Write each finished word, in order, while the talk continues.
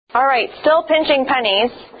All right, still pinching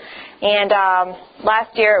pennies. And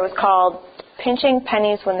last year it was called Pinching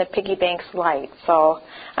Pennies When the Piggy Bank's Light. So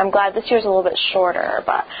I'm glad this year's a little bit shorter.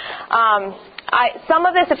 But some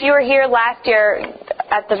of this, if you were here last year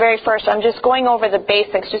at the very first, I'm just going over the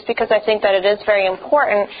basics just because I think that it is very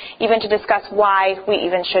important even to discuss why we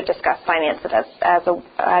even should discuss finances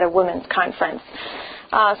at a women's conference.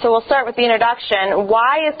 So we'll start with the introduction.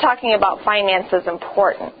 Why is talking about finances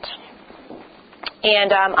important?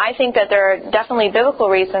 And I think that there are definitely biblical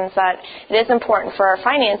reasons that it is important for our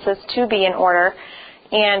finances to be in order.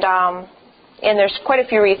 And there's quite a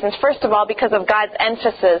few reasons. First of all, because of God's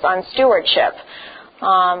emphasis on stewardship.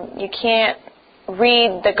 You can't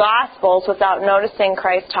read the Gospels without noticing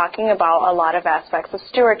Christ talking about a lot of aspects of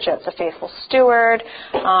stewardship. The faithful steward,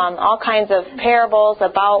 all kinds of parables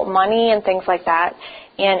about money and things like that.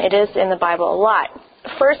 And it is in the Bible a lot.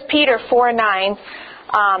 1 Peter 4:9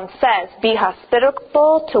 says, "Be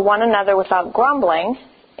hospitable to one another without grumbling."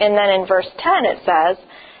 And then in verse 10 it says,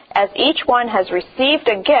 "As each one has received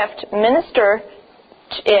a gift, minister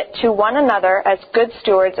it to one another as good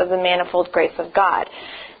stewards of the manifold grace of God."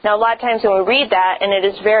 Now, a lot of times when we read that, and it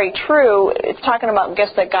is very true, it's talking about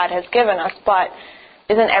gifts that God has given us, but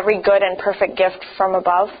isn't every good and perfect gift from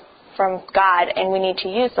above, from God, and we need to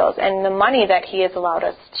use those. And the money that He has allowed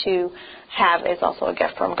us to have is also a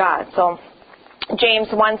gift from God. So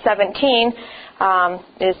James 1:17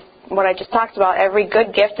 is what I just talked about. "Every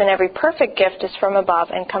good gift and every perfect gift is from above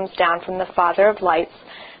and comes down from the Father of lights,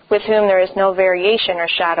 with whom there is no variation or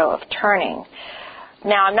shadow of turning."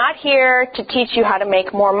 Now, I'm not here to teach you how to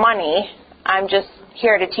make more money. I'm just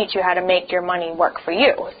here to teach you how to make your money work for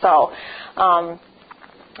you. So,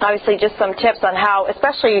 obviously, just some tips on how,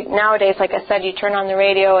 especially nowadays, like I said, you turn on the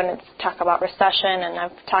radio and it's talk about recession, and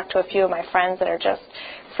I've talked to a few of my friends that are just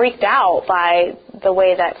freaked out by the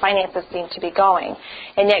way that finances seem to be going.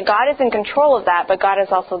 And yet God is in control of that, but God has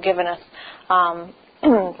also given us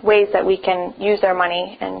ways that we can use our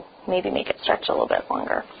money and maybe make it stretch a little bit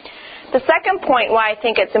longer. The second point why I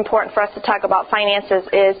think it's important for us to talk about finances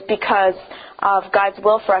is because of God's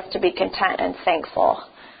will for us to be content and thankful.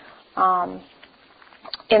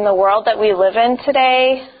 In the world that we live in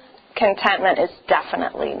today, contentment is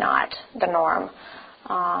definitely not the norm.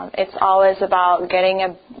 It's always about getting a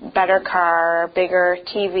better car, bigger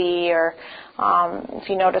TV, or if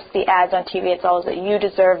you notice the ads on TV, it's always that you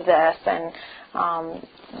deserve this and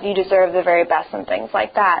you deserve the very best and things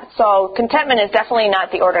like that. So contentment is definitely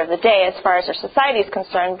not the order of the day as far as our society is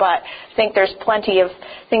concerned, but I think there's plenty of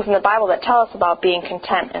things in the Bible that tell us about being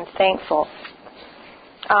content and thankful.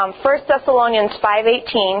 1 Thessalonians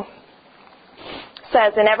 5:18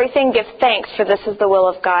 says, "In everything give thanks, for this is the will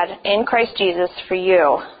of God in Christ Jesus for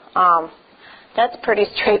you." That's pretty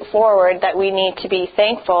straightforward, that we need to be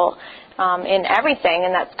thankful in everything,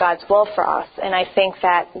 and that's God's will for us. And I think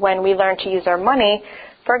that when we learn to use our money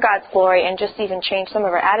for God's glory and just even change some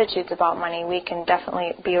of our attitudes about money, we can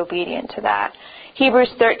definitely be obedient to that.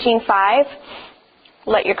 Hebrews 13:5,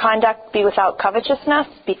 "Let your conduct be without covetousness.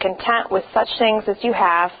 Be content with such things as you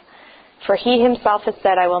have. For He Himself has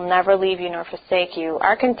said, I will never leave you nor forsake you."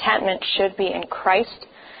 Our contentment should be in Christ.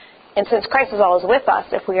 And since Christ is always with us,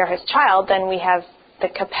 if we are His child, then we have the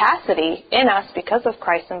capacity in us because of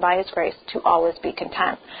Christ and by His grace to always be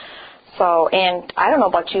content. So, and I don't know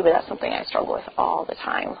about you, but that's something I struggle with all the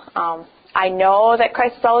time. I know that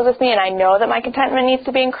Christ is always with me, and I know that my contentment needs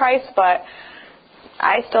to be in Christ, but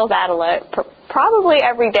I still battle it probably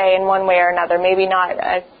every day in one way or another. Maybe not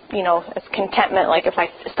as contentment, like if I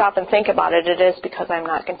stop and think about it, it is because I'm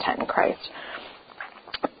not content in Christ.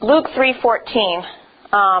 Luke 3:14,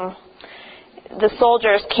 the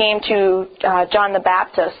soldiers came to John the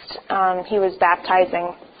Baptist. He was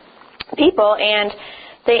baptizing people, and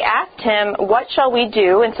they asked him, "What shall we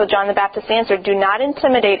do?" And so John the Baptist answered, "Do not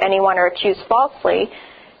intimidate anyone or accuse falsely,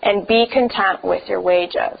 and be content with your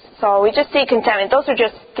wages." So we just see contentment. Those are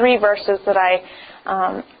just 3 verses that I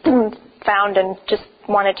found and just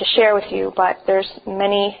wanted to share with you, but there's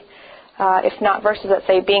many, if not verses that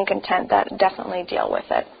say being content, that definitely deal with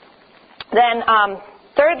it. Then,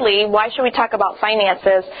 thirdly, why should we talk about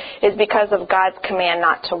finances is because of God's command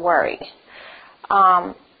not to worry.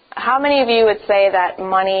 How many of you would say that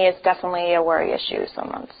money is definitely a worry issue?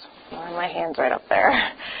 My hand's right up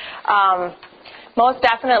there. Most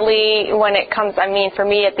definitely when it comes, for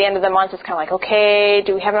me at the end of the month, it's kind of like, okay,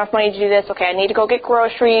 do we have enough money to do this? Okay, I need to go get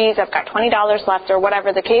groceries. I've got $20 left or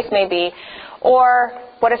whatever the case may be. Or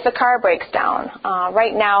What if the car breaks down?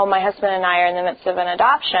 Right now, my husband and I are in the midst of an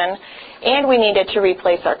adoption, and we needed to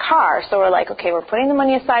replace our car. So we're like, okay, we're putting the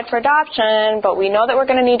money aside for adoption, but we know that we're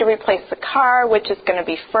going to need to replace the car, which is going to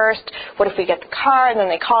be first. What if we get the car, and then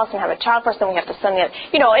they call us and have a child first, then we have to send the,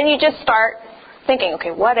 and you just start thinking,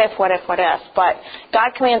 okay, what if? But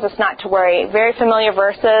God commands us not to worry. Very familiar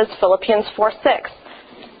verses, Philippians 4:6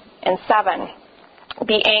 and 7.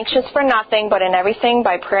 Be anxious for nothing, but in everything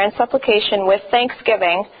by prayer and supplication with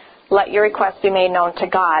thanksgiving, let your requests be made known to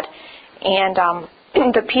God. And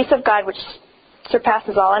the peace of God, which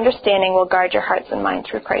surpasses all understanding, will guard your hearts and minds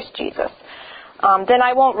through Christ Jesus. Then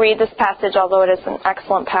I won't read this passage, although it is an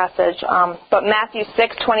excellent passage. But Matthew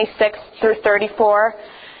 6:26 through 34,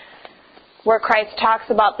 where Christ talks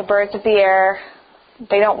about the birds of the air.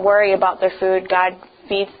 They don't worry about their food. God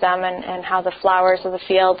feeds them, and how the flowers of the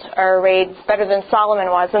field are arrayed better than Solomon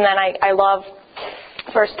was. And then I love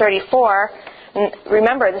verse 34. And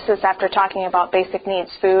remember, this is after talking about basic needs,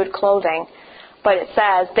 food, clothing. But it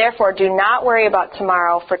says, therefore, do not worry about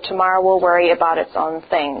tomorrow, for tomorrow will worry about its own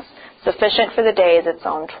things. Sufficient for the day is its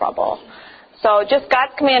own trouble. So just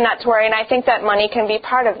God's command not to worry, and I think that money can be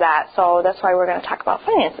part of that. So that's why we're going to talk about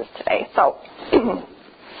finances today. So,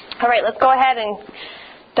 all right, let's go ahead and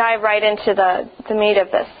dive right into the meat of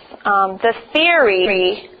this. The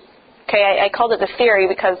theory, okay, I called it the theory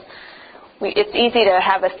because it's easy to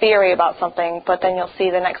have a theory about something, but then you'll see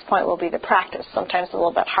the next point will be the practice. Sometimes a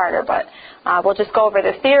little bit harder, but we'll just go over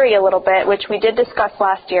the theory a little bit, which we did discuss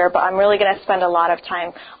last year, but I'm really going to spend a lot of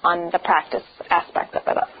time on the practice aspect of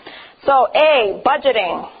it. So, A,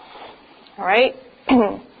 budgeting. All right?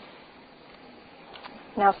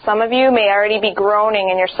 Now, some of you may already be groaning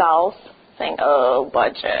in yourselves, saying, oh,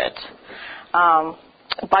 budget.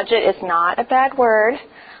 Budget is not a bad word.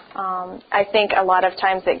 I think a lot of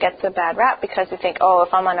times it gets a bad rap because we think, oh,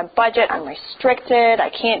 if I'm on a budget, I'm restricted, I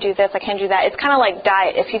can't do this, I can't do that. It's kind of like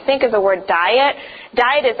diet. If you think of the word diet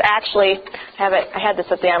is actually, I had this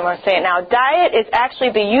at the end, I'm going to say it now. Diet is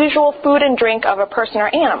actually the usual food and drink of a person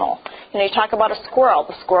or animal. You talk about a squirrel.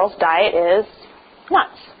 The squirrel's diet is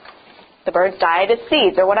nuts. The bird's diet is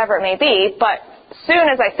seeds or whatever it may be, but as soon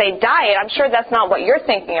as I say diet, I'm sure that's not what you're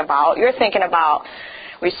thinking about. You're thinking about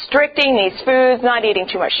restricting these foods, not eating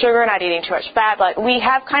too much sugar, not eating too much fat. But we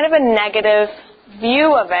have kind of a negative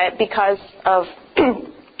view of it because of,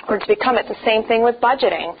 or it's the same thing with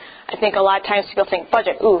budgeting. I think a lot of times people think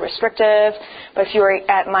budget, ooh, restrictive. But if you were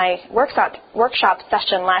at my workshop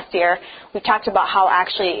session last year, we talked about how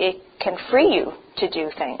actually it can free you to do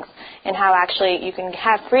things and how actually you can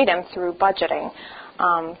have freedom through budgeting.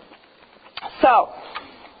 So,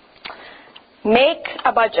 make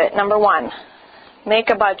a budget, number one. Make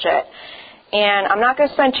a budget. And I'm not going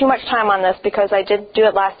to spend too much time on this because I did do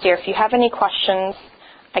it last year. If you have any questions,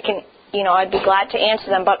 I'd be glad to answer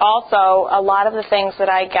them. But also, a lot of the things that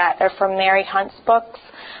I get are from Mary Hunt's books.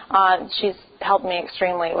 She's helped me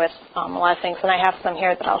extremely with a lot of things, and I have some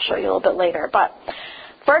here that I'll show you a little bit later. But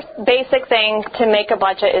first basic thing to make a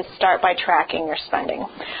budget is start by tracking your spending.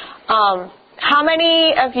 How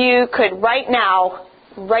many of you could right now,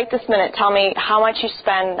 right this minute, tell me how much you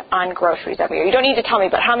spend on groceries every year? You don't need to tell me,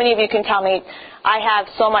 but how many of you can tell me, I have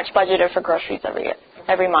so much budgeted for groceries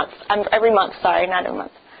every month? Not every month.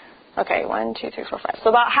 Okay, 1, 2, 3, 4, 5.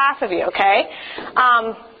 So about half of you, okay?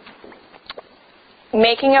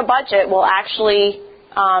 Making a budget will actually,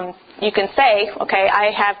 you can say, okay,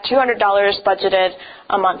 I have $200 budgeted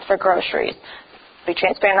a month for groceries. Be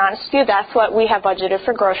transparent and honest with you, that's what we have budgeted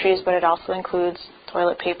for groceries, but it also includes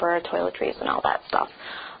toilet paper, toiletries, and all that stuff.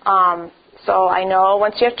 So I know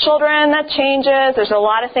once you have children, that changes. There's a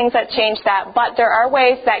lot of things that change that, but there are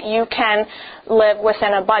ways that you can live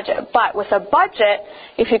within a budget. But with a budget,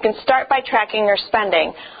 if you can start by tracking your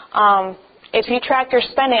spending, if you track your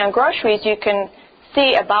spending on groceries, you can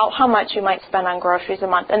see about how much you might spend on groceries a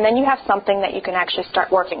month, and then you have something that you can actually start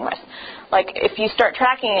working with. Like if you start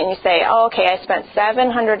tracking it and you say, oh, okay, I spent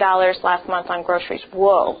 $700 last month on groceries.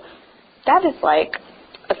 Whoa, that is like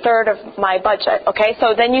a third of my budget. Okay,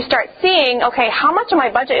 so then you start seeing, okay, how much of my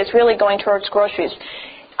budget is really going towards groceries?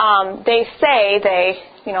 They say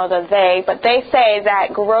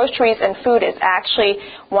that groceries and food is actually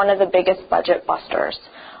one of the biggest budget busters.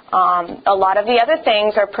 A lot of the other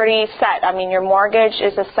things are pretty set. I mean, your mortgage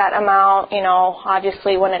is a set amount.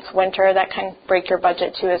 Obviously when it's winter, that can break your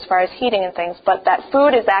budget too as far as heating and things. But that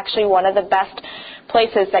food is actually one of the best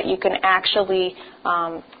places that you can actually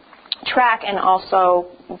track and also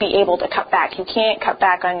be able to cut back. You can't cut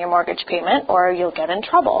back on your mortgage payment or you'll get in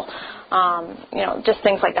trouble. Just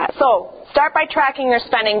things like that. So start by tracking your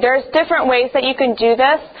spending. There's different ways that you can do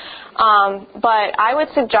this, but I would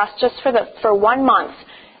suggest just for 1 month,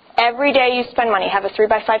 Every day you spend money, have a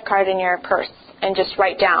 3x5 card in your purse and just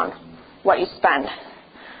write down what you spend.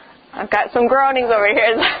 I've got some groanings over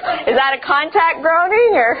here. Is that a contact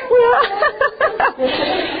groaning or?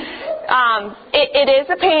 It is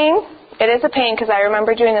a pain. It is a pain because I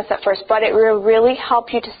remember doing this at first, but it will really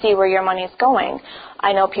help you to see where your money is going.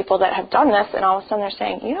 I know people that have done this, and all of a sudden they're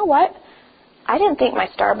saying, you know what? I didn't think my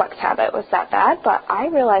Starbucks habit was that bad, but I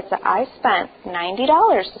realized that I spent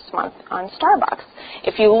 $90 this month on Starbucks.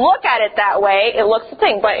 If you look at it that way, it looks the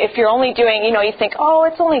thing. But if you're only doing, you think, oh,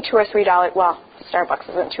 it's only $2 or $3. Well, Starbucks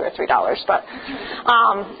isn't $2 or $3, but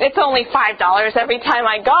it's only $5 every time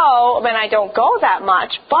I go. Then I don't go that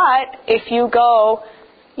much. But if you go,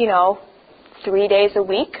 3 days a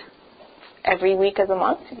week, every week of the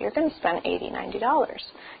month, you're going to spend $80, $90.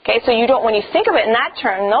 Okay, so you don't, when you think of it in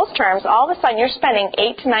those terms, all of a sudden you're spending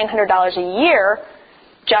 $800 to $900 a year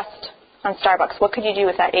just on Starbucks. What could you do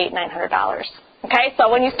with that $800, $900? Okay, so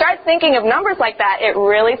when you start thinking of numbers like that, it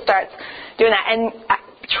really starts doing that. And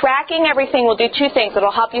tracking everything will do two things.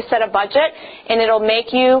 It'll help you set a budget, and it'll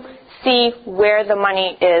make you see where the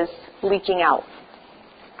money is leaking out.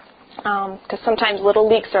 Because sometimes little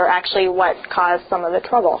leaks are actually what cause some of the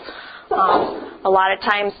trouble. A lot of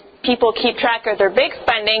times people keep track of their big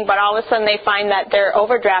spending, but all of a sudden they find that they're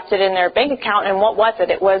overdrafted in their bank account, and what was it?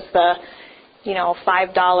 It was the,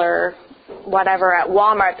 $5 whatever at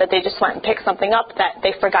Walmart that they just went and picked something up that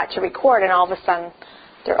they forgot to record, and all of a sudden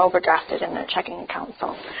they're overdrafted in their checking account.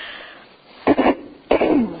 So,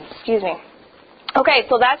 excuse me. Okay,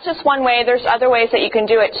 so that's just one way. There's other ways that you can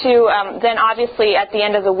do it too. Then obviously at the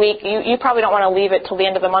end of the week, you probably don't want to leave it till the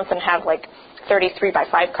end of the month and have like 33 by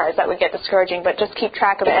 5 cards. That would get discouraging, but just keep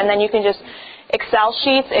track of it. And then you can just Excel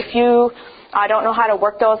sheets. If you don't know how to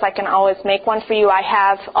work those, I can always make one for you. I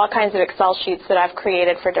have all kinds of Excel sheets that I've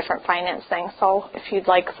created for different finance things. So if you'd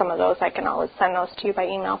like some of those, I can always send those to you by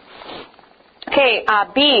email. Okay,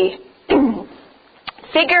 B,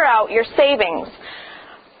 figure out your savings.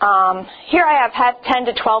 Here I have had 10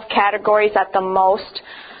 to 12 categories at the most.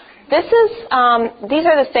 These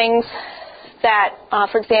are the things that,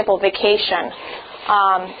 for example, vacation.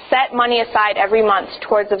 Set money aside every month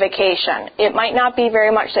towards a vacation. It might not be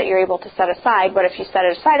very much that you're able to set aside, but if you set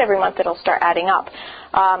it aside every month, it'll start adding up.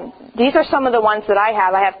 These are some of the ones that I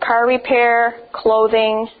have. I have car repair,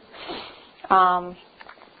 clothing,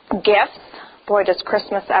 gifts. Boy, does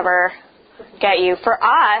Christmas ever get you. For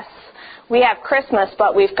us, we have Christmas,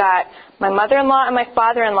 but we've got my mother-in-law and my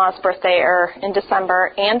father-in-law's birthday are in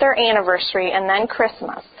December, and their anniversary, and then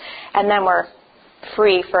Christmas. And then we're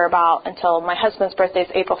free for about until my husband's birthday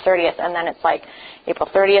is April 30th, and then it's like April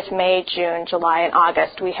 30th, May, June, July, and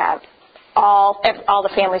August. We have all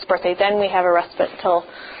the family's birthday. Then we have a respite until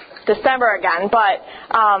December again.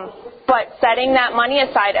 But setting that money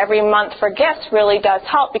aside every month for gifts really does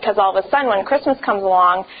help, because all of a sudden when Christmas comes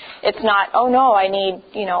along, it's not, oh no, I need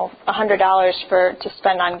 $100 to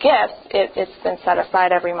spend on gifts. It's been set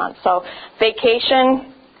aside every month. So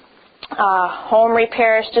vacation, home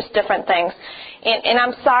repairs, just different things. And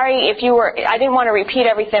I'm sorry if I didn't want to repeat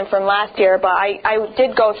everything from last year, but I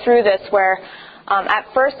did go through this where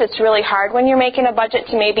at first it's really hard when you're making a budget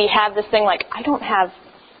to maybe have this thing like, I don't have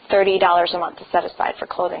 $30 a month to set aside for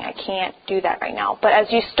clothing. I can't do that right now. But as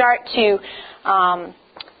you start to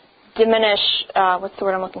diminish, what's the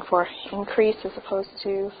word I'm looking for? Increase as opposed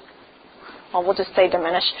to, well, we'll just say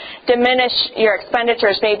diminish. Diminish your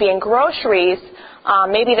expenditures maybe in groceries.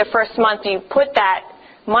 Maybe the first month you put that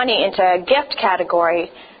money into a gift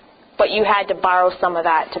category, but you had to borrow some of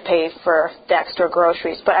that to pay for the extra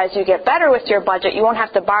groceries. But as you get better with your budget, you won't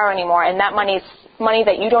have to borrow anymore, and that money's money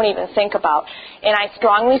that you don't even think about. And I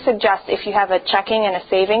strongly suggest if you have a checking and a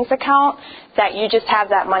savings account that you just have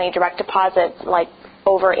that money direct deposit, like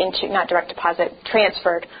over into, not direct deposit,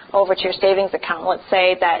 transferred over to your savings account. Let's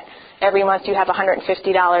say that every month you have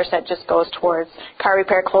 $150 that just goes towards car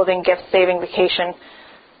repair, clothing, gifts, saving, vacation.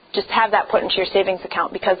 Just have that put into your savings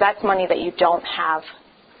account, because that's money that you don't have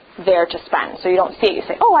there to spend. So you don't see it. You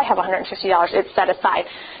say, oh, I have $150. It's set aside.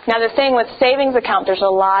 Now the thing with savings account, there's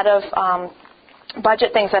a lot of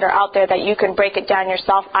budget things that are out there that you can break it down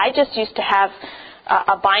yourself. I just used to have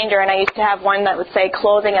a binder, and I used to have one that would say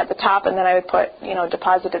clothing at the top, and then I would put,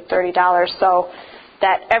 deposited $30, so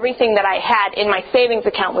that everything that I had in my savings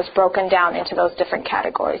account was broken down into those different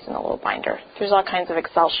categories in a little binder. There's all kinds of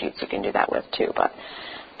Excel sheets you can do that with too. But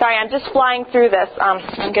sorry, I'm just flying through this.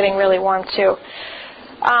 I'm getting really warm too.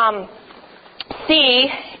 C,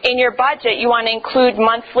 in your budget, you want to include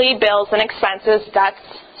monthly bills and expenses. That's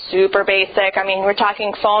super basic. I mean, we're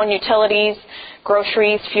talking phone, utilities,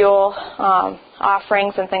 groceries, fuel,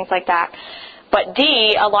 offerings, and things like that. But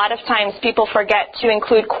D, a lot of times people forget to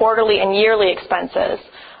include quarterly and yearly expenses.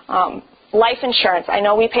 Life insurance. I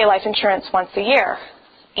know we pay life insurance once a year,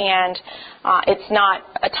 and it's not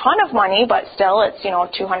a ton of money, but still it's,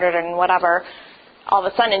 $200 and whatever. All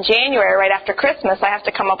of a sudden in January, right after Christmas, I have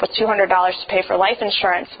to come up with $200 to pay for life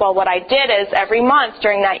insurance. Well, what I did is every month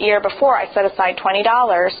during that year before, I set aside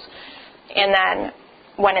 $20, and then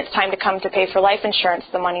when it's time to come to pay for life insurance,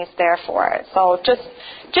 the money's there for it. So just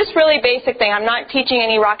really basic thing. I'm not teaching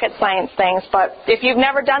any rocket science things, but if you've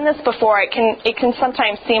never done this before, it can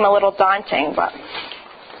sometimes seem a little daunting. But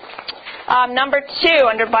number 2,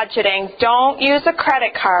 under budgeting, don't use a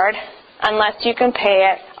credit card unless you can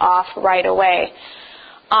pay it off right away.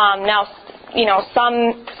 Now,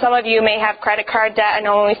 some of you may have credit card debt. I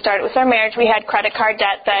know when we started with our marriage, we had credit card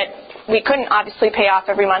debt that we couldn't obviously pay off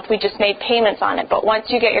every month. We just made payments on it. But once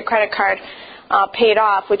you get your credit card paid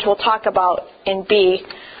off, which we'll talk about in B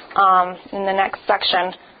in the next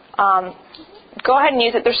section, go ahead and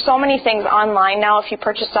use it. There's so many things online now. If you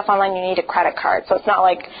purchase stuff online, you need a credit card. So it's not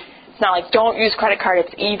like don't use credit card,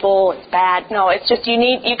 it's evil, it's bad. No, it's just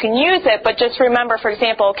you can use it, but just remember, for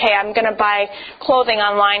example, okay, I'm going to buy clothing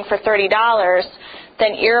online for $30,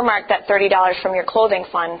 then earmark that $30 from your clothing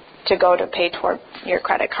fund to go to pay toward your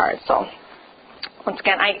credit card. So once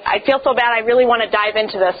again, I feel so bad. I really want to dive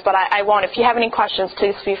into this, but I won't. If you have any questions,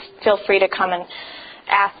 please feel free to come and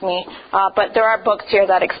ask me. But there are books here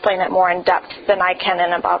that explain it more in depth than I can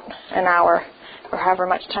in about an hour or however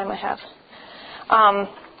much time I have.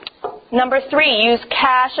 Number 3, use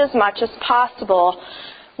cash as much as possible.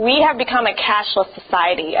 We have become a cashless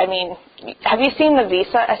society. I mean, have you seen the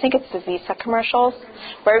Visa? I think it's the Visa commercials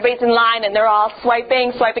where everybody's in line and they're all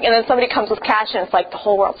swiping, and then somebody comes with cash and it's like the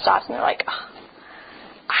whole world stops and they're like,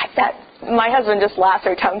 my husband just laughs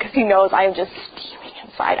every time because he knows I am just steaming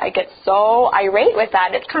inside. I get so irate with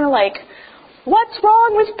that. It's kind of like, what's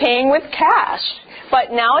wrong with paying with cash?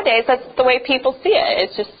 But nowadays, that's the way people see it.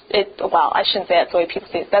 It's just, well, I shouldn't say that's the way people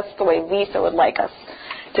see it. That's the way Visa would like us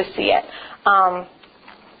to see it. And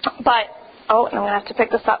I'm going to have to pick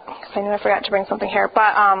this up because I knew I forgot to bring something here.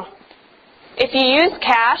 But if you use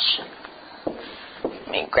cash, let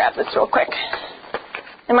me grab this real quick.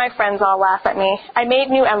 And my friends all laugh at me. I made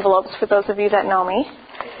new envelopes for those of you that know me.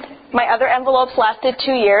 My other envelopes lasted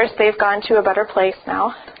 2 years. They've gone to a better place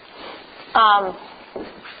now.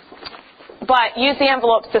 But use the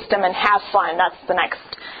envelope system and have fun. That's the next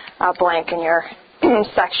blank in your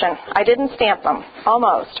section. I didn't stamp them,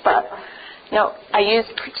 almost, but no, I used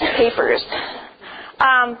pretty papers.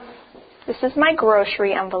 This is my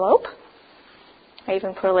grocery envelope. I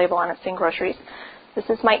even put a label on it saying groceries. This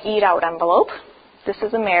is my eat out envelope. This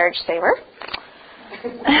is a marriage saver.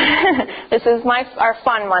 This is our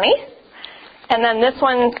fun money. And then this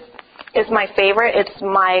one is my favorite. It's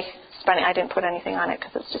my spending. I didn't put anything on it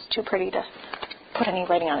because it's just too pretty to put any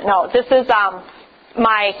writing on it. No, this is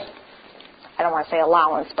my, I don't want to say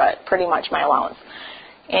allowance, but pretty much my allowance.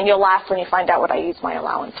 And you'll laugh when you find out what I use my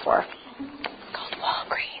allowance for. It's called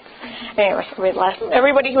Walgreens. Anyway,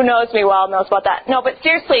 everybody who knows me well knows about that. No, but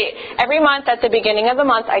seriously, every month at the beginning of the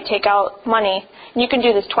month, I take out money. You can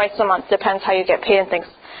do this twice a month, depends how you get paid and things.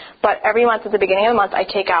 But every month at the beginning of the month, I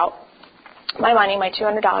take out my money, my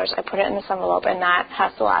 $200, I put it in this envelope, and that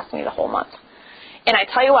has to last me the whole month. And I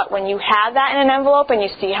tell you what, when you have that in an envelope and you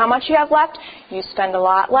see how much you have left, you spend a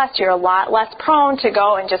lot less. You're a lot less prone to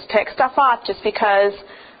go and just pick stuff off just because,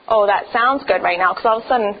 oh, that sounds good right now. Because all of a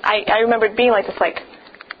sudden, I remember it being like this, like,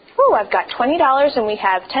 oh, I've got $20 and we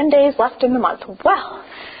have 10 days left in the month. Well,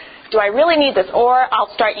 do I really need this? Or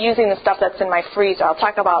I'll start using the stuff that's in my freezer. I'll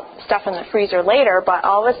talk about stuff in the freezer later, but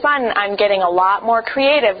all of a sudden I'm getting a lot more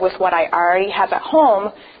creative with what I already have at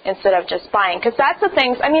home instead of just buying. Because that's the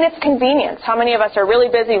things, I mean, it's convenience. How many of us are really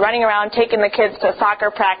busy running around taking the kids to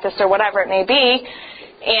soccer practice or whatever it may be,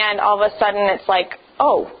 and all of a sudden it's like,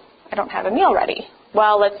 oh, I don't have a meal ready.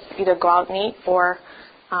 Well, let's either go out and eat or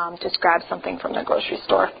just grab something from the grocery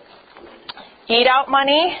store. Eat out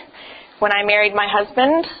money. When I married my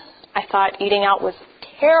husband, I thought eating out was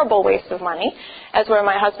a terrible waste of money, as where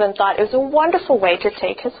my husband thought it was a wonderful way to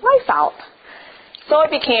take his wife out. So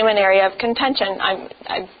it became an area of contention.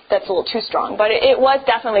 That's a little too strong, but it was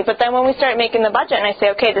definitely. But then when we started making the budget and I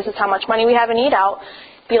say, okay, this is how much money we have in eat out,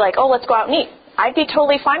 be like, oh, let's go out and eat. I'd be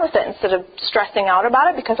totally fine with it instead of stressing out about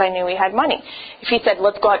it because I knew we had money. If he said,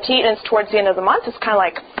 let's go out to eat, and it's towards the end of the month, it's kind of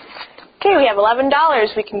like, okay, we have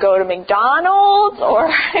 $11. We can go to McDonald's or,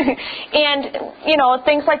 and,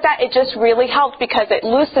 things like that. It just really helped because it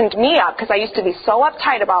loosened me up because I used to be so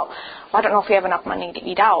uptight about, well, I don't know if we have enough money to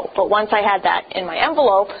eat out. But once I had that in my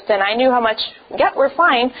envelope, then I knew how much, we're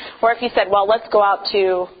fine. Or if you said, well, let's go out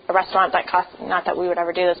to a restaurant that costs, not that we would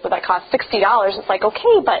ever do this, but that costs $60, it's like,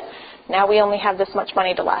 okay, but now we only have this much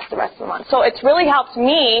money to last the rest of the month. So it's really helped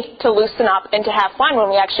me to loosen up and to have fun when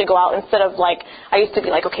we actually go out instead of like, I used to be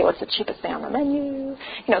like, okay, what's the cheapest thing on the menu?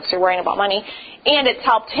 Because you're worrying about money. And it's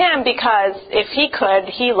helped him because if he could,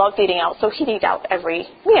 he loved eating out, so he'd eat out every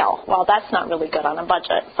meal. Well, that's not really good on a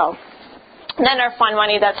budget. So and then our fun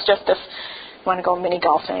money, that's just if you want to go mini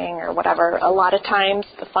golfing or whatever. A lot of times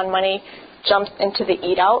the fun money jumps into the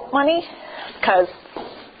eat out money because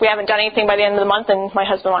we haven't done anything by the end of the month, and my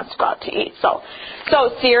husband wants to go out to eat. So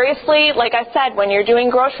seriously, like I said, when you're doing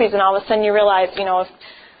groceries and all of a sudden you realize,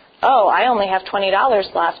 I only have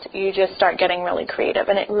 $20 left, you just start getting really creative.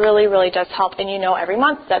 And it really, really does help. And every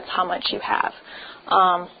month that's how much you have.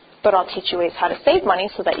 But I'll teach you ways how to save money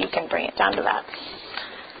so that you can bring it down to that.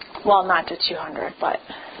 Well, not to $200, but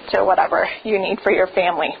to whatever you need for your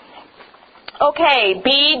family. Okay,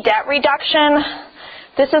 B, debt reduction.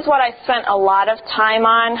 This is what I spent a lot of time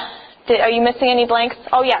on. Are you missing any blanks?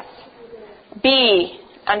 Oh, yes. B,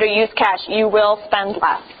 under use cash, you will spend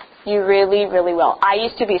less. You really, really will. I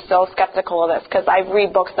used to be so skeptical of this because I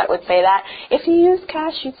read books that would say that. If you use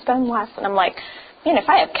cash, you'd spend less. And I'm like, man, if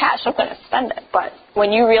I have cash, I'm going to spend it. But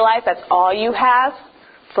when you realize that's all you have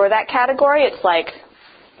for that category, it's like,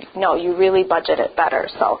 no, you really budget it better.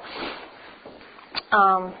 So,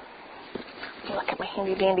 look at my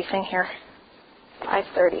handy-dandy thing here.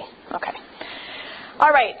 5:30. Okay. All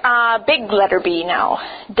right. Big letter B now.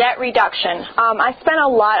 Debt reduction. I spent a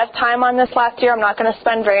lot of time on this last year. I'm not going to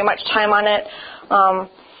spend very much time on it.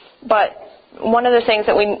 But one of the things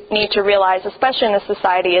that we need to realize, especially in this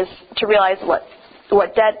society, is to realize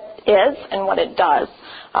what debt is and what it does.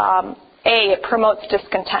 It promotes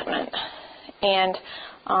discontentment. And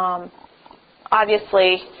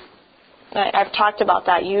obviously, I've talked about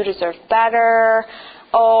that. You deserve better.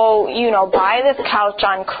 Buy this couch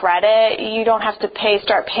on credit. You don't have to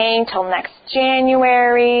start paying till next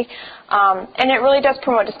January. And it really does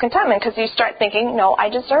promote discontentment because you start thinking, no, I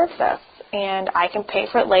deserve this and I can pay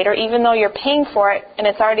for it later, even though you're paying for it and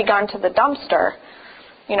it's already gone to the dumpster.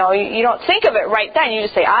 You don't think of it right then. You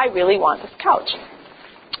just say, I really want this couch.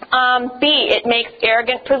 B, it makes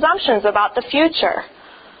arrogant presumptions about the future.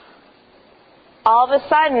 All of a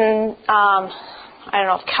sudden, I don't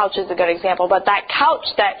know if couch is a good example, but that couch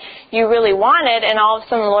that you really wanted, and all of a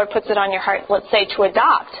sudden the Lord puts it on your heart, let's say, to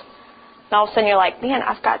adopt. And all of a sudden you're like, man,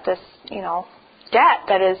 I've got this, debt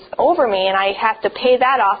that is over me, and I have to pay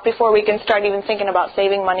that off before we can start even thinking about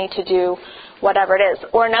saving money to do whatever it is.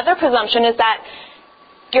 Or another presumption is that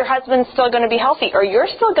your husband's still going to be healthy, or you're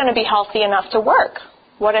still going to be healthy enough to work.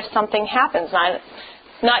 What if something happens?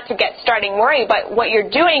 Not to get starting worry, but what you're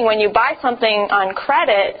doing when you buy something on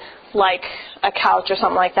credit, like a couch or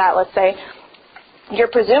something like that, let's say, you're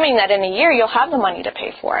presuming that in a year you'll have the money to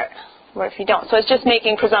pay for it. What if you don't? So it's just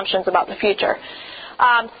making presumptions about the future.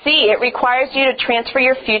 C, it requires you to transfer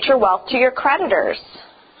your future wealth to your creditors.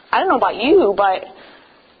 I don't know about you, but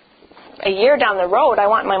a year down the road, I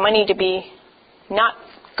want my money to be not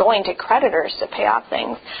going to creditors to pay off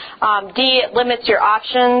things. D, it limits your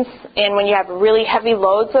options, and when you have really heavy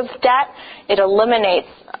loads of debt, it eliminates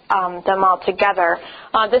them altogether.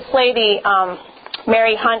 This lady,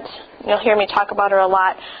 Mary Hunt, you'll hear me talk about her a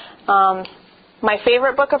lot. My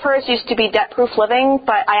favorite book of hers used to be Debt Proof Living,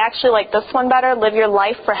 but I actually like this one better, Live Your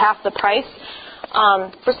Life for Half the Price.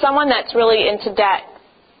 For someone that's really into debt,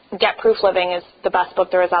 Debt Proof Living is the best book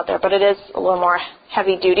there is out there, but it is a little more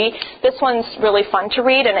heavy duty. This one's really fun to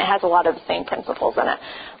read, and it has a lot of the same principles in it.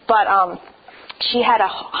 But she had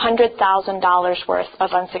 $100,000 worth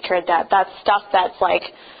of unsecured debt. That's stuff that's like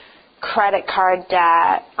credit card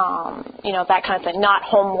debt, that kind of thing. Not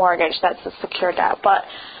home mortgage, that's a secure debt. But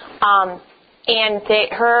and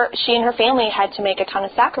she and her family had to make a ton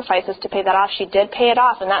of sacrifices to pay that off. She did pay it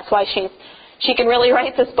off, and that's why she can really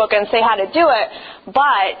write this book and say how to do it.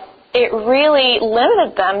 But it really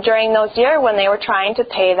limited them during those years when they were trying to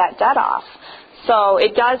pay that debt off. So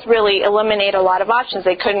it does really eliminate a lot of options.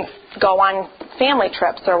 They couldn't go on family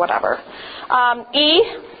trips or whatever. E,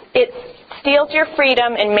 it steals your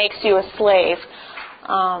freedom and makes you a slave.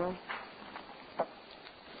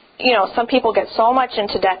 Some people get so much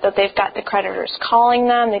into debt that they've got the creditors calling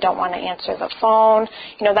them. They don't want to answer the phone.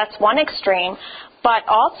 That's one extreme. But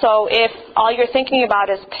also, if all you're thinking about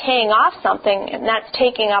is paying off something, and that's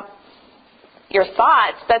taking up your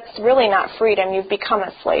thoughts, that's really not freedom. You've become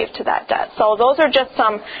a slave to that debt. So those are just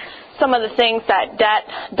some of the things that debt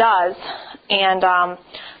does, and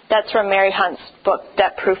that's from Mary Hunt's book,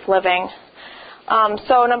 Debt Proof Living.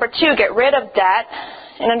 So number 2, get rid of debt,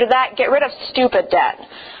 and under that, get rid of stupid debt.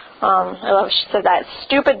 I love she said that,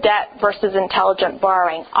 stupid debt versus intelligent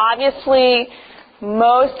borrowing. Obviously,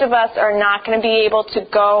 most of us are not going to be able to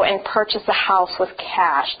go and purchase a house with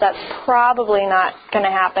cash. That's probably not going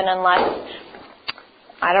to happen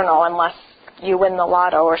unless you win the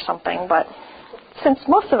lotto or something. But since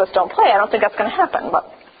most of us don't play, I don't think that's going to happen.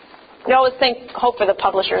 But you always hope for the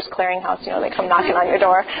Publishers Clearinghouse. They come knocking on your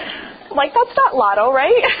door. Like, that's not lotto,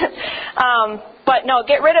 right? But no,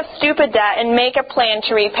 get rid of stupid debt and make a plan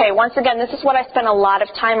to repay. Once again, this is what I spent a lot of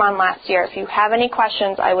time on last year. If you have any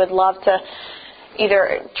questions, I would love to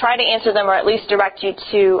either try to answer them or at least direct you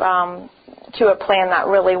to a plan that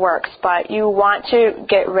really works. But you want to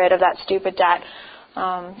get rid of that stupid debt.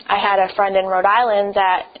 I had a friend in Rhode Island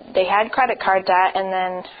that they had credit card debt, and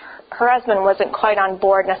then her husband wasn't quite on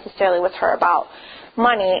board necessarily with her about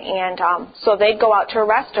money, and so they'd go out to a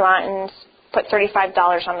restaurant and put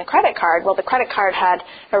 $35 on the credit card. Well, the credit card had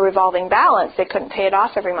a revolving balance. They couldn't pay it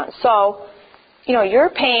off every month. So, you're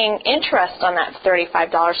paying interest on that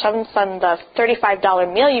 $35. On the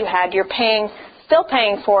 $35 meal you had, you're still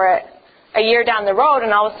paying for it a year down the road,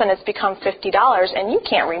 and all of a sudden it's become $50, and you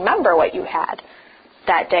can't remember what you had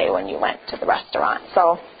that day when you went to the restaurant.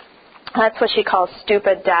 So that's what she calls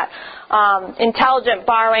stupid debt. Intelligent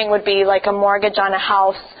borrowing would be like a mortgage on a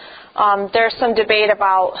house. There's some debate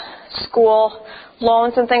about school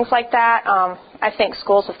loans and things like that. I think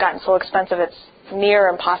schools have gotten so expensive it's near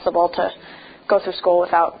impossible to go through school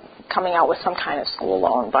without coming out with some kind of school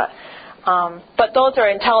loan. But those are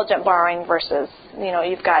intelligent borrowing versus,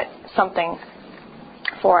 you've got something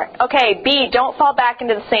for it. Okay, B, don't fall back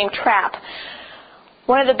into the same trap.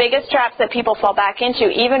 One of the biggest traps that people fall back into,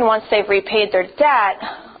 even once they've repaid their debt,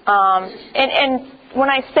 and when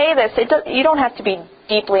I say this, you don't have to be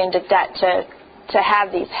deeply into debt to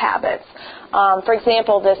have these habits. For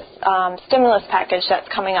example, this stimulus package that's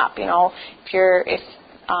coming up, if you're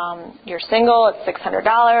single, it's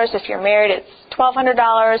 $600. If you're married, it's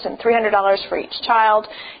 $1,200 and $300 for each child.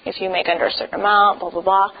 If you make under a certain amount, blah, blah,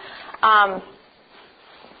 blah.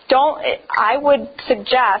 I would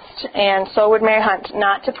suggest, and so would Mary Hunt,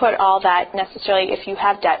 not to put all that necessarily, if you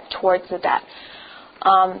have debt, towards the debt.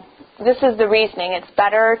 This is the reasoning. It's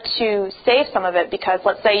better to save some of it because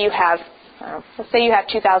let's say you have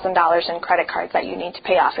 $2,000 in credit cards that you need to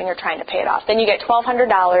pay off and you're trying to pay it off. Then you get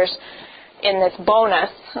 $1,200 in this bonus,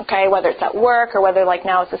 okay, whether it's at work or whether like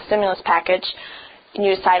now it's a stimulus package, and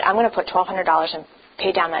you decide I'm going to put $1,200 and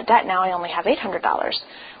pay down that debt. Now I only have $800.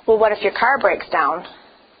 Well, what if your car breaks down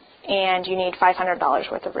and you need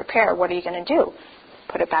 $500 worth of repair? What are you going to do?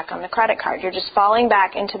 Put it back on the credit card. You're just falling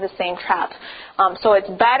back into the same trap. So it's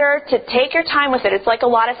better to take your time with it. It's like a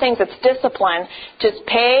lot of things. It's discipline. Just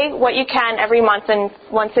pay what you can every month. And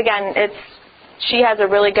once again, she has a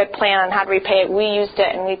really good plan on how to repay it. We used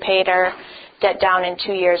it and we paid our debt down in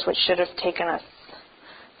 2 years, which should have taken us,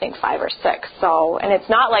 I think, 5 or 6. So, and it's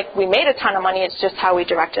not like we made a ton of money. It's just how we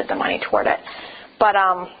directed the money toward it. But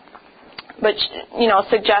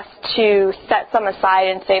suggest to set some aside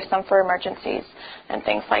and save some for emergencies and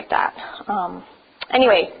things like that.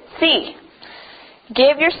 Anyway, C,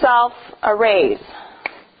 give yourself a raise.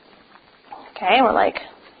 Okay, and we're like,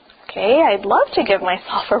 okay, I'd love to give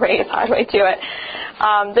myself a raise. How do I do it?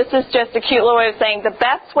 This is just a cute little way of saying the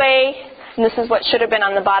best way, and this is what should have been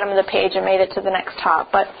on the bottom of the page and made it to the next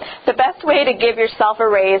top, but the best way to give yourself a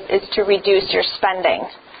raise is to reduce your spending.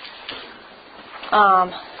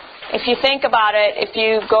 If you think about it, if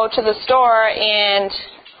you go to the store and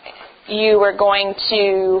you were going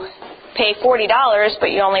to pay $40,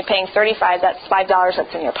 but you're only paying $35, that's $5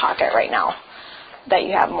 that's in your pocket right now that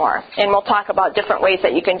you have more. And we'll talk about different ways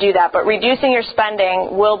that you can do that. But reducing your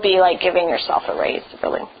spending will be like giving yourself a raise,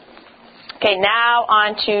 really. Okay, now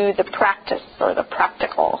on to the practice or the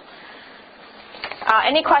practical.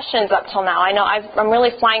 Any questions up till now? I know I'm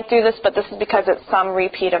really flying through this, but this is because it's some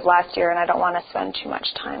repeat of last year, and I don't want to spend too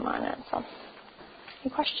much time on it. So,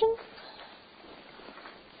 any questions?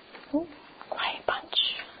 Ooh, quiet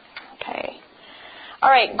bunch. Okay. All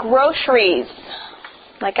right, groceries.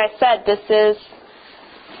 Like I said, this is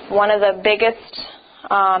one of the biggest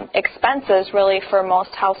expenses, really, for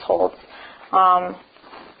most households.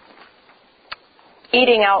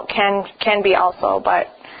 Eating out can be also, but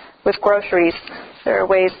with groceries, there are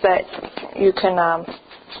ways that you can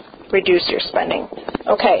reduce your spending.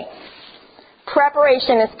 Okay.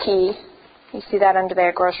 Preparation is key. You see that under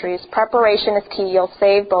there, groceries. Preparation is key. You'll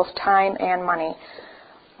save both time and money.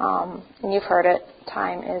 And you've heard it.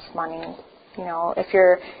 Time is money. You know, if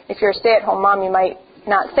you're a stay-at-home mom, you might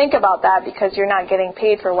not think about that because you're not getting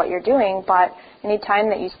paid for what you're doing, but any time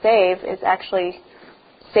that you save is actually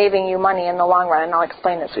saving you money in the long run, and I'll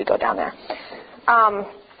explain this as we go down there.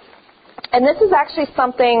 And this is actually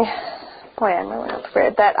something, boy, I'm really not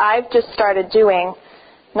prepared, that I've just started doing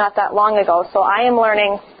not that long ago. So I am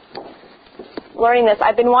learning this.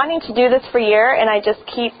 I've been wanting to do this for a year, and I just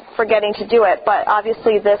keep forgetting to do it. But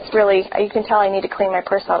obviously this really, you can tell I need to clean my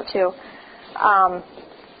purse out too.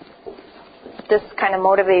 This kind of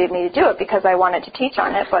motivated me to do it because I wanted to teach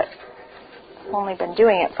on it, but I've only been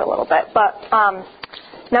doing it for a little bit. But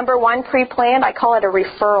number one, pre-planned, I call it a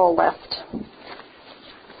referral list.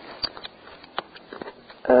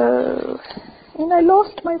 And I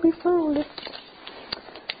lost my referral list.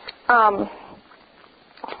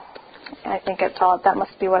 I think it fell out. That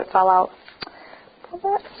must be what fell out. Well,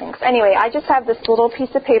 that stinks. Anyway, I just have this little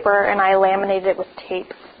piece of paper, and I laminated it with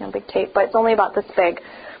tape, big tape, but it's only about this big.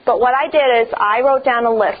 But what I did is I wrote down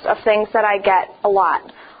a list of things that I get a lot,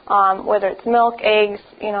 whether it's milk, eggs,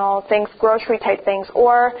 things, grocery type things,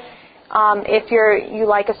 or if you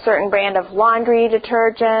like a certain brand of laundry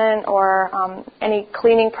detergent or any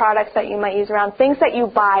cleaning products that you might use around, things that you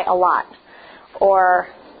buy a lot or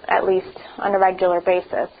at least on a regular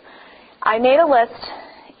basis. I made a list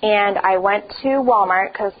and I went to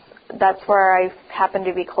Walmart because that's where I happen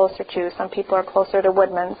to be closer to. Some people are closer to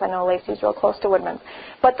Woodman's. I know Lacey's real close to Woodman's.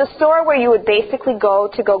 But the store where you would basically go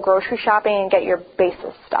to go grocery shopping and get your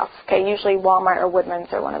basis stuff, okay, usually Walmart or Woodman's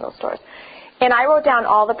or one of those stores. And I wrote down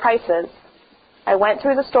all the prices. I went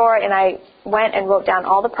through the store and I went and wrote down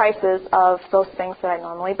all the prices of those things that I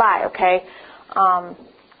normally buy, okay?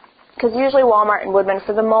 Because usually Walmart and Woodman,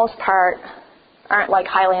 for the most part, aren't like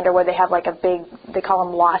Highlander where they have like a big, they call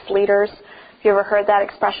them loss leaders. Have you ever heard that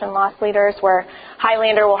expression, loss leaders, where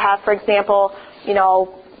Highlander will have, for example,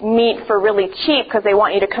 meat for really cheap because they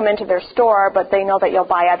want you to come into their store, but they know that you'll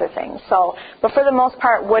buy other things. So, but for the most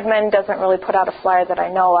part, Woodman doesn't really put out a flyer that I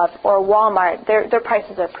know of, or Walmart, their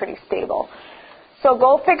prices are pretty stable. So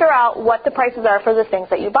go figure out what the prices are for the things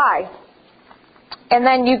that you buy. And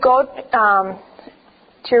then you go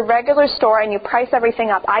to your regular store and you price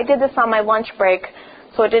everything up. I did this on my lunch break,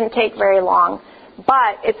 so it didn't take very long.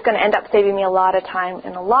 But it's going to end up saving me a lot of time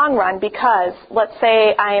in the long run because let's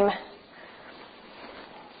say I'm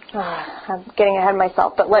getting ahead of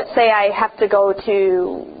myself, but let's say I have to go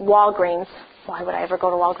to Walgreens. Why would I ever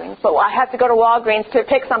go to Walgreens? But I have to go to Walgreens to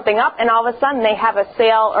pick something up, and all of a sudden they have a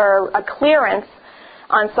sale or a clearance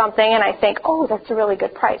on something, and I think, oh, that's a really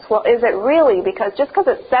good price. Well, is it really? Because just because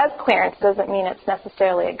it says clearance doesn't mean it's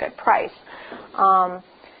necessarily a good price.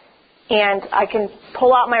 And I can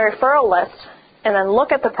pull out my referral list and then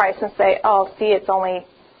look at the price and say, oh, see, it's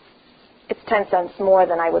 10 cents more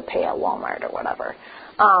than I would pay at Walmart or whatever.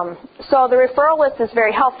 So the referral list is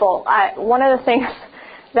very helpful. One of the things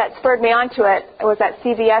that spurred me onto it was at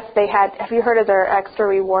CVS they had, have you heard of their extra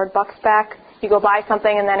reward bucks back? You go buy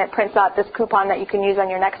something and then it prints out this coupon that you can use on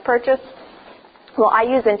your next purchase. Well, I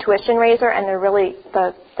use Intuition Razor and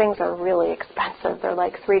the things are really expensive. They're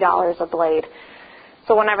like $3 a blade.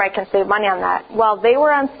 So whenever I can save money on that. Well, they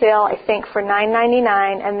were on sale, I think, for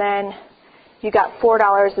 $9.99, and then you got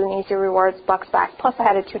 $4 in Easy Rewards bucks back, plus I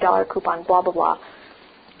had a $2 coupon, blah, blah, blah.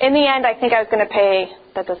 In the end, I think I was going to pay,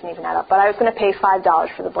 that doesn't even add up, but I was going to pay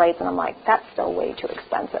 $5 for the blades, and I'm like, that's still way too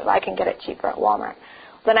expensive. I can get it cheaper at Walmart.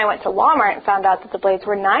 Then I went to Walmart and found out that the blades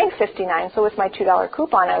were $9.59, so with my $2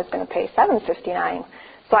 coupon, I was going to pay $7.59.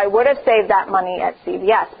 So I would have saved that money at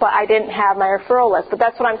CVS, but I didn't have my referral list. But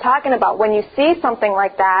that's what I'm talking about. When you see something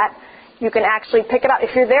like that, you can actually pick it up.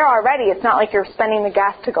 If you're there already, it's not like you're spending the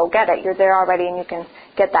gas to go get it. You're there already and you can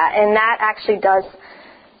get that. And that actually does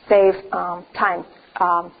save time.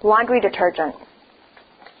 Laundry detergent,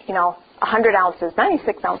 100 ounces,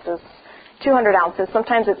 96 ounces, 200 ounces.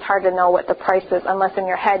 Sometimes it's hard to know what the price is unless in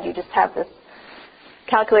your head you just have this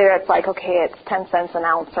calculator. It's like, okay, it's 10 cents an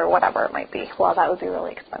ounce or whatever it might be. Well, that would be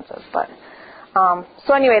really expensive. But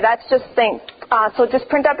so anyway, that's just think. So just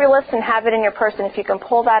print up your list and have it in your purse. And if you can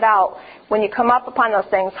pull that out, when you come up upon those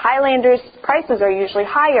things, Highlander's prices are usually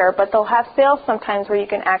higher, but they'll have sales sometimes where you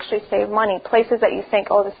can actually save money. Places that you think,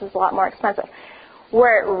 oh, this is a lot more expensive.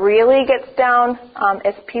 Where it really gets down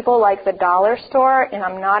is people like the dollar store, and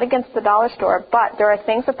I'm not against the dollar store, but there are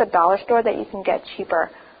things at the dollar store that you can get cheaper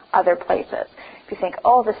other places. If you think,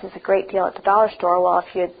 oh, this is a great deal at the dollar store, well,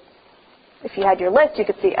 if you had your list, you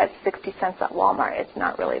could see at 60 cents at Walmart. It's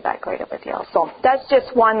not really that great of a deal. So that's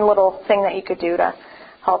just one little thing that you could do to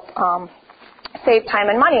help save time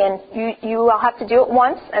and money. And you will have to do it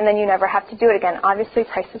once, and then you never have to do it again. Obviously,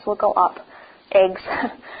 prices will go up. Eggs,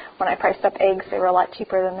 when I priced up eggs, they were a lot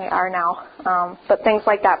cheaper than they are now. But things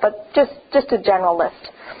like that. But just a general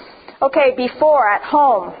list. Okay, before, at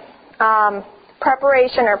home.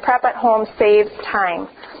 Preparation or prep at home saves time.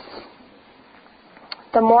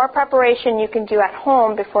 The more preparation you can do at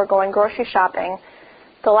home before going grocery shopping,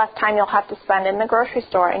 the less time you'll have to spend in the grocery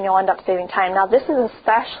store, and you'll end up saving time. Now, this is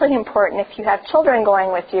especially important if you have children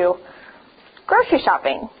going with you grocery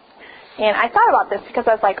shopping. And I thought about this because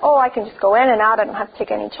I was like, I can just go in and out. I don't have to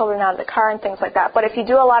take any children out of the car and things like that. But if you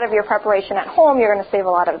do a lot of your preparation at home, you're going to save a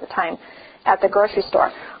lot of the time at the grocery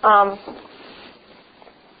store.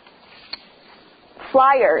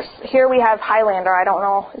 Flyers. Here we have Highlander. I don't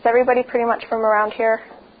know. Is everybody pretty much from around here,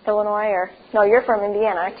 Illinois? Or no, you're from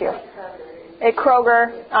Indiana, aren't you? At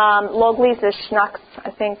Kroger. Logley's is Schnucks,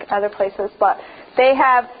 I think, other places. But they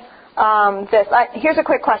have this. Here's a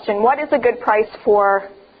quick question. What is a good price for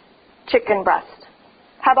chicken breast?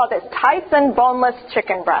 How about this? Tyson boneless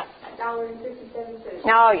chicken breast. $1.57.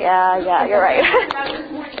 Oh, yeah, you're right.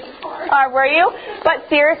 Were you? But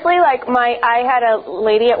seriously, I had a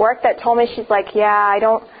lady at work that told me, she's like, I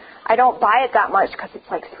don't buy it that much because it's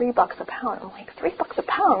like $3 a pound. I'm like, $3 a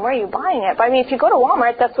pound? Where are you buying it? But I mean, if you go to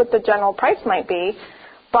Walmart, that's what the general price might be.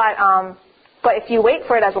 But if you wait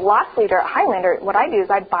for it as a loss leader at Highlander, what I do is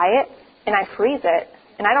I buy it and I freeze it.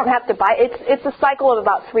 And I don't have to buy it. It's a cycle of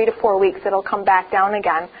about 3 to 4 weeks. It'll come back down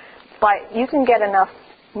again. But you can get enough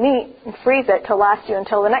meat and freeze it to last you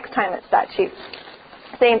until the next time it's that cheap.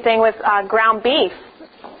 Same thing with ground beef,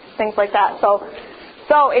 things like that. So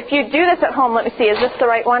if you do this at home, let me see, is this the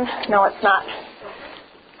right one? No, it's not.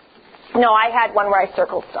 No, I had one where I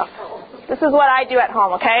circled stuff. This is what I do at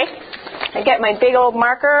home, okay? I get my big old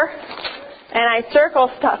marker and I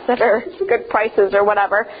circle stuff that are good prices or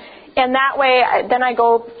whatever. And that way, then I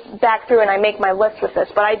go back through and I make my list with this.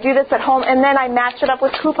 But I do this at home, and then I match it up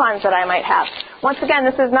with coupons that I might have. Once again,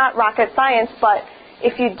 this is not rocket science, but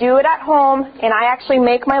if you do it at home, and I actually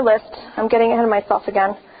make my list, I'm getting ahead of myself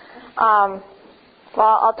again. Well,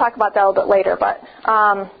 I'll talk about that a little bit later. But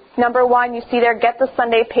number one, you see there, get the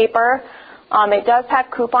Sunday paper. It does have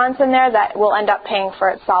coupons in there that will end up paying for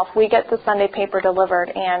itself. We get the Sunday paper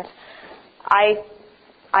delivered, and I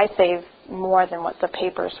save more than what the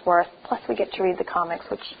paper's worth. Plus, we get to read the comics,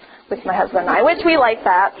 with my husband and I, which we like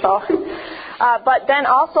that. So, but then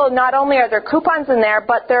also, not only are there coupons in there,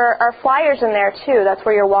 but there are flyers in there too. That's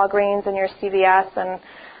where your Walgreens and your CVS and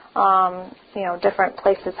different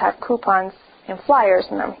places have coupons and flyers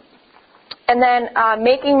in them. And then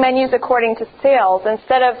making menus according to sales.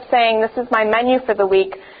 Instead of saying this is my menu for the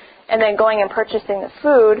week, and then going and purchasing the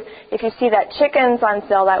food, if you see that chicken's on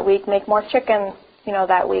sale that week, make more chicken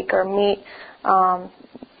that week, or meat.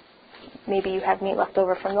 Maybe you have meat left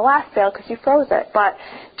over from the last sale because you froze it. But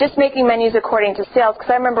just making menus according to sales,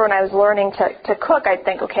 because I remember when I was learning to cook, I'd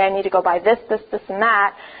think, okay, I need to go buy this, and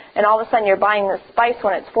that, and all of a sudden you're buying this spice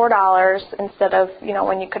when it's $4 instead of,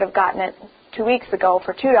 when you could have gotten it 2 weeks ago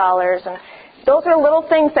for $2. And those are little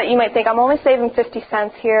things that you might think, I'm only saving 50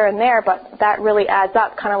 cents here and there, but that really adds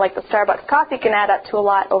up, kind of like the Starbucks coffee can add up to a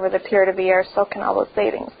lot over the period of a year, so can all those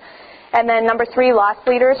savings. And then number 3, loss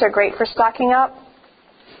leaders are great for stocking up.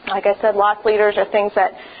 Like I said, loss leaders are things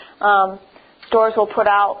that stores will put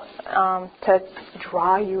out to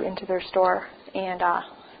draw you into their store. And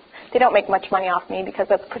they don't make much money off me because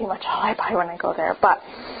that's pretty much all I buy when I go there. But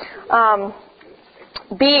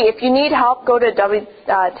B, if you need help, go to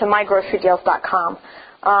mygrocerydeals.com.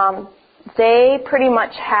 They pretty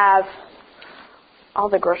much have all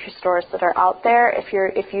the grocery stores that are out there. If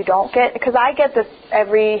you don't get, because I get this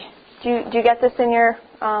every. Do you get this in your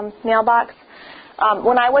mailbox?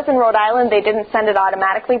 When I was in Rhode Island, they didn't send it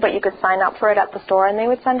automatically, but you could sign up for it at the store and they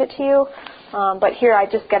would send it to you. But here I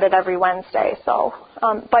just get it every Wednesday. So,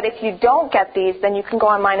 but if you don't get these, then you can go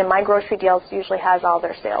online, and My Grocery Deals usually has all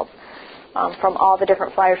their sales from all the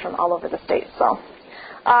different flyers from all over the state. So,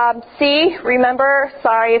 C, remember,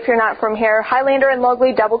 sorry if you're not from here, Highlander and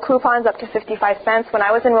Logley double coupons up to 55 cents. When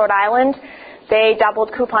I was in Rhode Island, they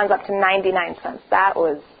doubled coupons up to 99 cents. That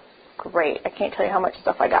was great. I can't tell you how much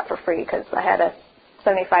stuff I got for free because I had a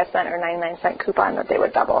 75 cent or 99 cent coupon that they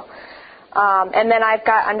would double. And then I've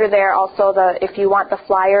got under there also if you want the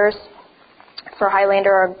flyers for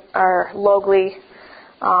Highlander or Logley,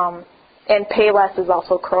 and Payless is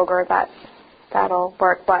also Kroger. That'll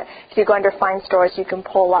work. But if you go under Find Stores, you can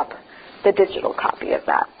pull up the digital copy of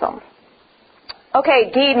that. So, okay,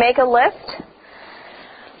 D, make a list.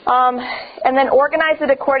 And then organize it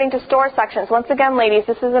according to store sections. Once again, ladies,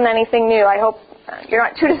 this isn't anything new. I hope you're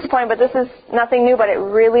not too disappointed, but this is nothing new, but it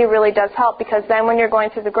really, really does help, because then when you're going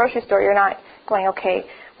through the grocery store, you're not going, okay,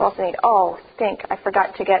 what else do I need? Oh, stink, I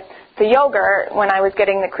forgot to get the yogurt when I was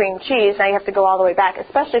getting the cream cheese. Now you have to go all the way back,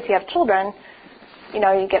 especially if you have children. You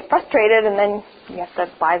know, you get frustrated, and then you have to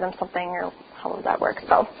buy them something, or how does that work?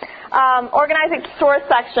 So organizing store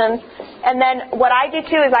sections. And then what I do,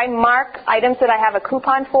 too, is I mark items that I have a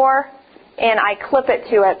coupon for, and I clip it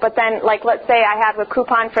to it. But then, like, let's say I have a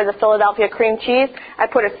coupon for the Philadelphia cream cheese. I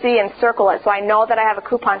put a C and circle it, so I know that I have a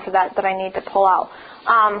coupon for that I need to pull out.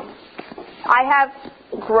 I have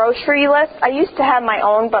grocery lists. I used to have my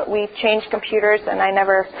own, but we changed computers, and I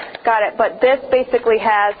never got it. But this basically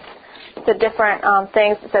has the different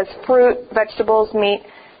things. It says fruit, vegetables, meat,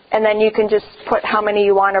 and then you can just put how many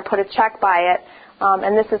you want or put a check by it.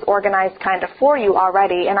 And this is organized kind of for you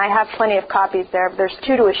already. And I have plenty of copies there. There's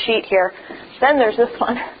 2 to a sheet here. Then there's this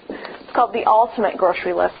one. It's called the Ultimate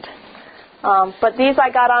Grocery List. But these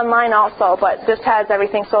I got online also, but this has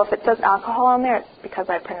everything. So if it says alcohol on there, it's because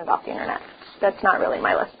I printed off the internet. That's not really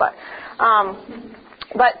my list. But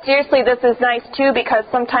seriously, this is nice, too, because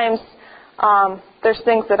sometimes there's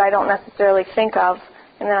things that I don't necessarily think of.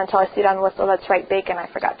 And then until I see it on the list, oh, that's right, bacon, I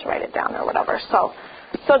forgot to write it down or whatever. So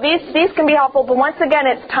these can be helpful, but once again,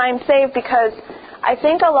 it's time saved, because I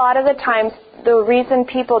think a lot of the times the reason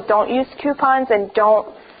people don't use coupons and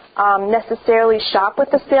don't necessarily shop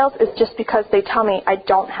with the sales is just because they tell me, I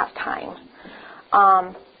don't have time.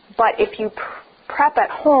 But if you prep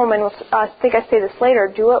at home, and I think I say this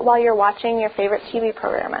later, do it while you're watching your favorite TV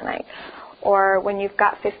program at night, or when you've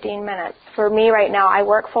got 15 minutes. For me right now, I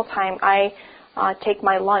work full-time. I take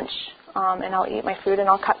my lunch, and I'll eat my food, and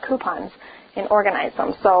I'll cut coupons and organize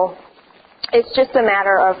them. So it's just a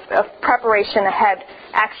matter of preparation ahead.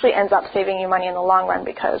 Actually ends up saving you money in the long run,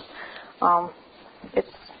 because it's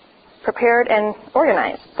prepared and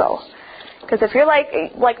organized. So, because if you're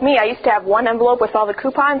like me, I used to have one envelope with all the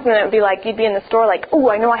coupons, and it would be like, you'd be in the store like, oh,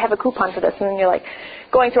 I know I have a coupon for this, and then you're like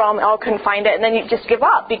going through all, and couldn't find it, and then you just give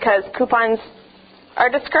up, because coupons are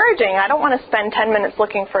discouraging. I don't want to spend 10 minutes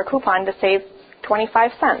looking for a coupon to save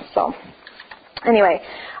 25 cents. So anyway,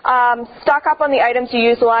 stock up on the items you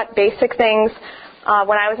use a lot, basic things.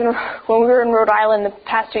 When we were in Rhode Island, the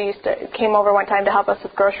pastor came over one time to help us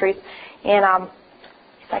with groceries, and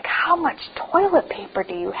he's like, how much toilet paper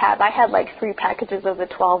do you have? I had like 3 packages of the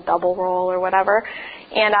 12 double roll or whatever,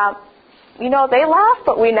 and they laugh,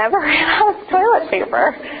 but we never ran out of toilet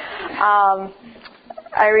paper.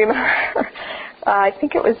 I remember, I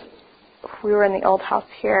think it was, we were in the old house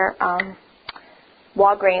here,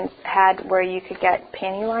 Walgreens had where you could get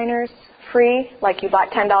panty liners free. Like you bought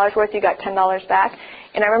 $10 worth, you got $10 back.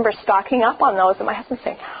 And I remember stocking up on those, and my husband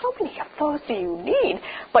saying, how many of those do you need?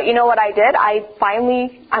 But you know what I did?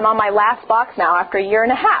 I'm on my last box now after a year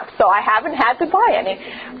and a half, so I haven't had to buy any.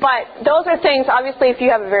 But those are things, obviously, if you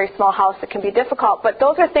have a very small house, it can be difficult. But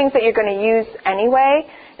those are things that you're going to use anyway,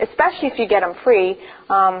 especially if you get them free.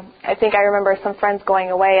 I think I remember some friends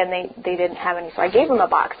going away, and they didn't have any, so I gave them a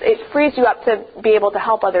box. It frees you up to be able to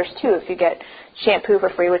help others, too, if you get shampoo for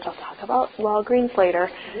free, which I'll talk about Walgreens later.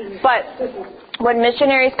 But when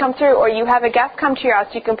missionaries come through, or you have a guest come to your house,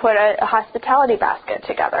 you can put a hospitality basket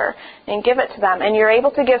together and give it to them. And you're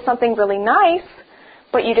able to give something really nice,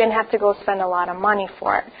 but you didn't have to go spend a lot of money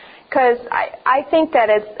for it. Because I think that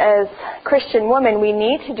as Christian women, we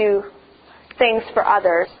need to do things for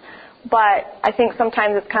others, but I think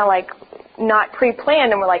sometimes it's kind of like not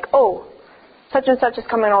pre-planned, and we're like, oh, such and such is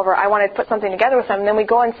coming over, I want to put something together with them, and then we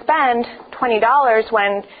go and spend $20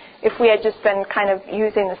 when if we had just been kind of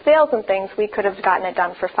using the sales and things, we could have gotten it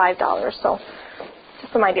done for $5. So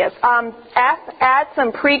just some ideas. Add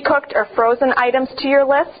some pre-cooked or frozen items to your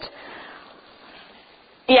list.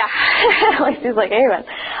 Yeah, Lacey's like, amen.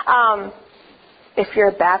 If you're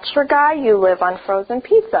a bachelor guy, you live on frozen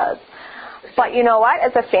pizzas. But you know what?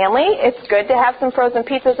 As a family, it's good to have some frozen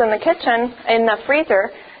pizzas in the kitchen, in the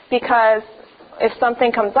freezer, because if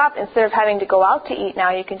something comes up, instead of having to go out to eat now,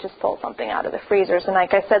 you can just pull something out of the freezers. And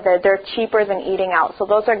like I said, they're cheaper than eating out. So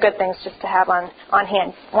those are good things just to have on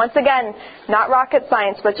hand. Once again, not rocket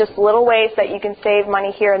science, but just little ways that you can save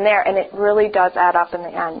money here and there, and it really does add up in the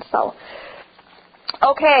end. So,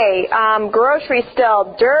 okay, groceries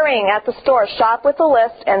still. During, at the store, shop with a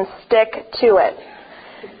list and stick to it.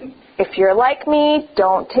 If you're like me,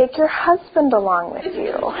 don't take your husband along with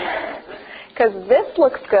you, because this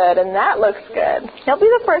looks good and that looks good. He'll be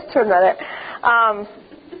the first to admit it.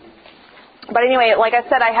 But anyway, like I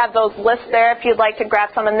said, I have those lists there if you'd like to grab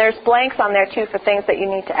some, and there's blanks on there too for things that you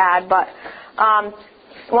need to add. But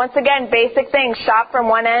once again, basic things. Shop from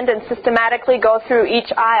one end and systematically go through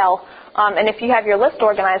each aisle. And if you have your list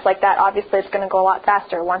organized like that, obviously it's going to go a lot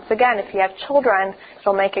faster. Once again, if you have children,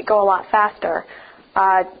 it'll make it go a lot faster.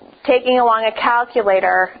 Taking along a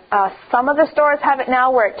calculator. Some of the stores have it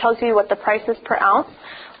now where it tells you what the price is per ounce.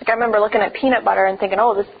 Like I remember looking at peanut butter and thinking,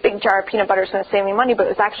 oh, this big jar of peanut butter is going to save me money, but it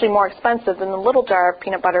was actually more expensive than the little jar of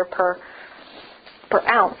peanut butter per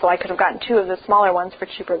ounce. So I could have gotten 2 of the smaller ones for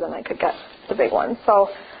cheaper than I could get the big ones. So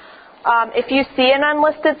if you see an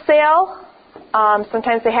unlisted sale,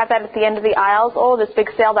 sometimes they have that at the end of the aisles. Oh, this big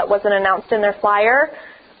sale that wasn't announced in their flyer.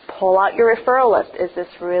 Pull out your referral list. Is this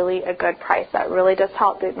really a good price? That really does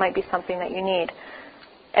help. It might be something that you need.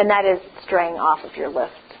 And that is straying off of your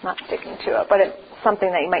list, not sticking to it, but it's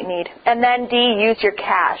something that you might need. And then D, use your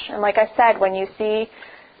cash. And like I said, when you see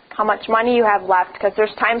how much money you have left, because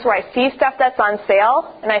there's times where I see stuff that's on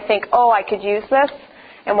sale, and I think, oh, I could use this,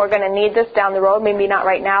 and we're going to need this down the road, maybe not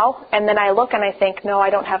right now. And then I look and I think, no, I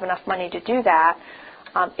don't have enough money to do that.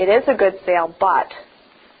 It is a good sale, but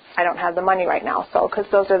I don't have the money right now. So, because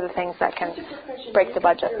those are the things that can break the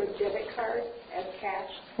budget. Is there a debit card as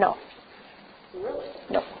cash? No. Really?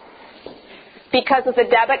 No. Because with a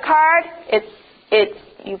debit card,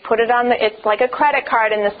 you put it on it's like a credit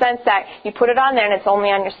card in the sense that you put it on there and it's only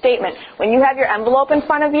on your statement. When you have your envelope in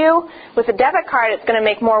front of you, with a debit card, it's going to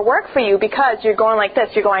make more work for you because you're going like this.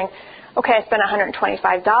 You're going, okay, I spent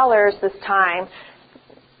 $125 this time.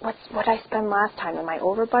 What did I spend last time? Am I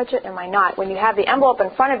over budget? Am I not? When you have the envelope in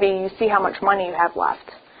front of you, you see how much money you have left.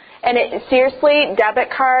 And seriously, debit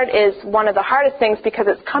card is one of the hardest things because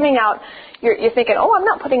it's coming out. You're thinking, oh, I'm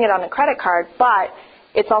not putting it on a credit card, but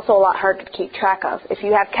it's also a lot harder to keep track of. If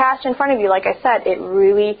you have cash in front of you, like I said, it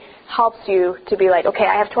really helps you to be like, okay,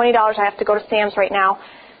 I have $20. I have to go to Sam's right now.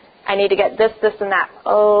 I need to get this, this, and that.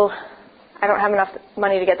 Oh, I don't have enough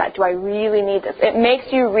money to get that. Do I really need this? It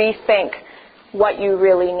makes you rethink what you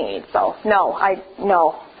really need. So, no.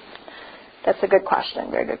 That's a good question.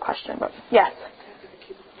 Very good question. But yes.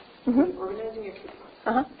 Mm-hmm. Organizing your coupons.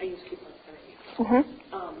 Uh-huh. I use coupons for Mm-hmm.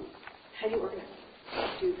 How do you organize?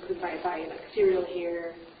 Do you buy like cereal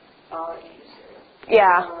here?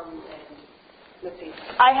 Yeah. And let's see.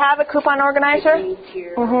 I have a coupon organizer.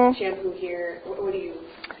 Here, mm-hmm. Shampoo here. What do you?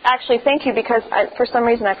 Actually, thank you, because for some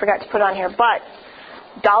reason I forgot to put it on here. But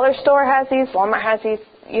Dollar Store has these. Walmart has these.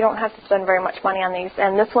 You don't have to spend very much money on these.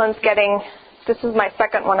 And this is my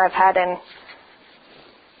second one I've had in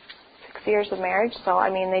 6 years of marriage. So, I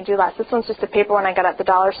mean, they do lots. This one's just a paper one I got at the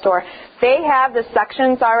Dollar Store. They have the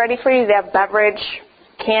sections already for you. They have beverage,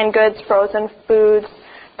 canned goods, frozen foods,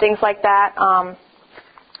 things like that.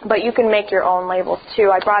 But you can make your own labels,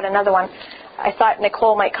 too. I brought another one. I thought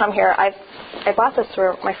Nicole might come here. I bought this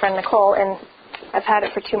for my friend Nicole, and I've had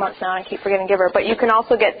it for 2 months now, and I keep forgetting to give her. But you can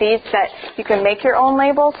also get these that you can make your own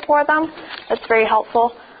labels for them. That's very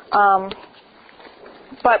helpful.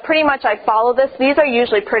 But pretty much I follow this. These are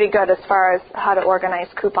usually pretty good as far as how to organize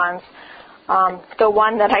coupons. The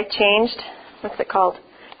one that I changed, what's it called?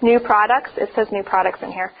 New products. It says new products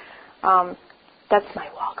in here. That's my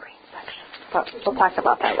Walgreens section. But we'll talk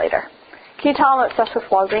about that later. Can you tell them it's stuff with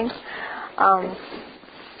Walgreens?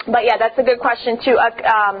 But yeah, that's a good question too.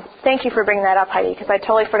 Thank you for bringing that up, Heidi, because I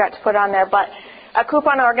totally forgot to put it on there. But a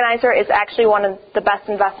coupon organizer is actually one of the best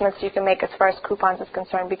investments you can make as far as coupons is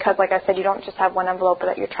concerned, because like I said, you don't just have one envelope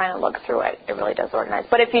that you're trying to look through it. It really does organize.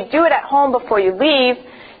 But if you do it at home before you leave,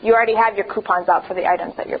 you already have your coupons out for the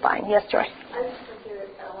items that you're buying. Yes, Joy? I was considered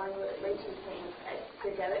along with Rachel's thing,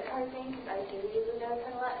 the debit card thing, because I do use the debit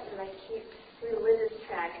card a lot, and I keep religious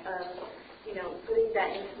track of, putting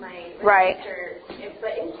that into my register. Right.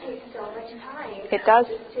 But it takes so much time. It does.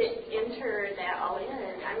 Just to enter that all in.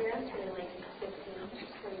 I mean, I'm spending like 15,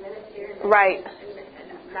 20 minutes here. Right.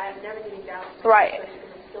 And I'm never getting down. Right. I'm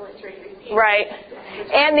still entering receipts. Right.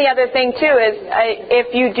 And the other thing, too, is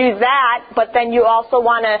if you do that, but then you also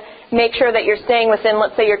want to make sure that you're staying within,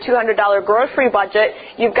 let's say, your $200 grocery budget,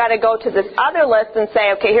 you've got to go to this other list and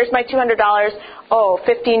say, okay, here's my $200. Oh,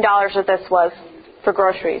 $15 of this was for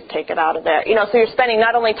groceries. Take it out of there. So you're spending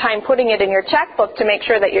not only time putting it in your checkbook to make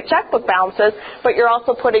sure that your checkbook balances, but you're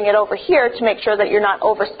also putting it over here to make sure that you're not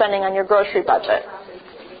overspending on your grocery budget.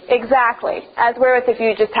 Exactly. As whereas if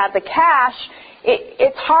you just have the cash,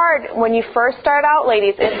 it's hard when you first start out,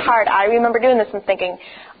 ladies. It's hard. I remember doing this and thinking,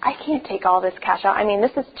 I can't take all this cash out. I mean,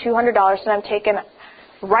 this is $200 that I'm taking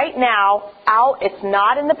right now out. It's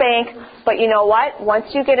not in the bank. But you know what? Once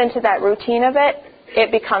you get into that routine of it, it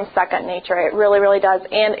becomes second nature. It really, really does.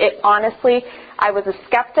 And it honestly, I was a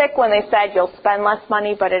skeptic when they said you'll spend less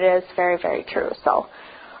money, but it is very, very true. So,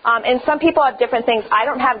 and some people have different things. I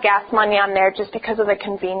don't have gas money on there just because of the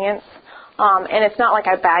convenience. And it's not like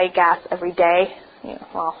I buy gas every day.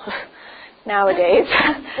 Well, nowadays.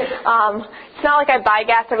 It's not like I buy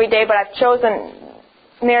gas every day, but I've chosen,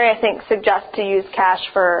 Mary, I think, suggests to use cash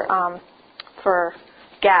for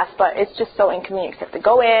gas, but it's just so inconvenient. You have to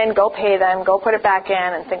go in, go pay them, go put it back in,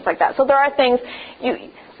 and things like that. So there are things,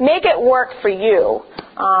 you make it work for you.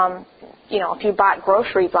 If you bought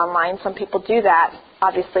groceries online, some people do that.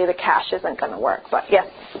 Obviously, the cash isn't going to work, but yes.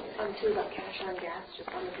 Too, about cash on gas, just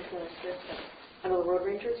on the this. I know the Road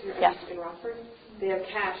Rangers here in Rockford, they have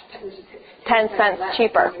cash. 10 cents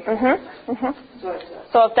cheaper.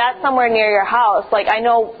 So if that's somewhere near your house, like I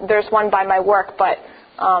know there's one by my work, but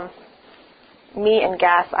me and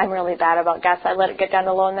gas, I'm really bad about gas. I let it get down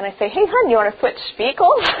to low, and then I say, hey, hon, you want to switch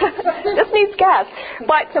vehicles? This needs gas.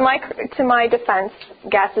 But to my defense,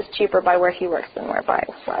 gas is cheaper by where he works than where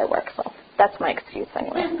I work. So that's my excuse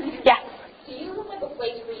anyway. Yeah. Do you have like a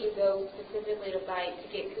place where you go specifically to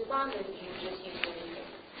get coupons, or do you just use the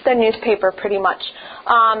newspaper? The newspaper, pretty much.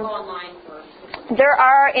 Online for. There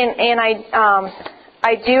are, and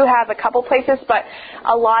I do have a couple places, but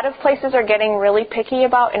a lot of places are getting really picky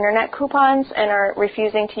about internet coupons and are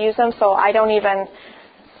refusing to use them. So I don't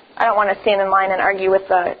want to stand in line and argue with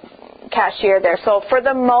the cashier there. So for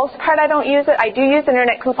the most part, I don't use it. I do use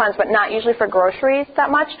internet coupons, but not usually for groceries that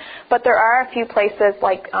much. But there are a few places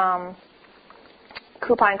like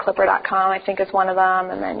CouponClipper.com, I think, is one of them,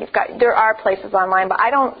 and then there are places online, but I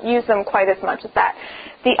don't use them quite as much as that.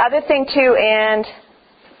 The other thing too, and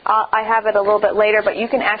I have it a little bit later, but you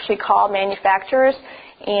can actually call manufacturers,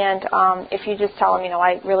 and if you just tell them,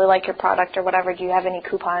 I really like your product or whatever, do you have any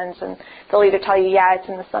coupons? And they'll either tell you, yeah, it's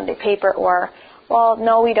in the Sunday paper, or, well,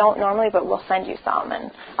 no, we don't normally, but we'll send you some, and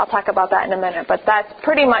I'll talk about that in a minute. But that's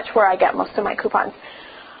pretty much where I get most of my coupons.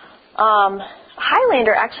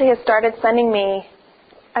 Highlander actually has started sending me,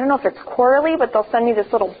 I don't know if it's quarterly, but they'll send me this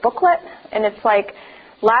little booklet, and it's like,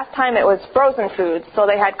 last time it was frozen foods, so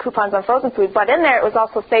they had coupons on frozen food, but in there it was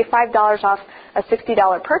also, say, $5 off a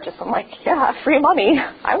 $60 purchase. I'm like, yeah, free money.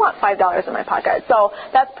 I want $5 in my pocket. So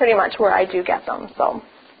that's pretty much where I do get them. So,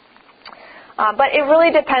 but it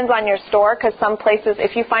really depends on your store, because some places,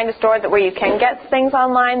 if you find a store where you can get things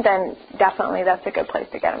online, then definitely that's a good place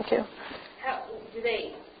to get them to. How do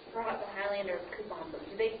they, for the Highlander coupons,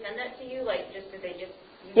 do they send that to you? Like, did they just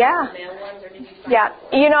Yeah. mail ones, or did you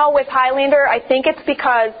with Highlander, I think it's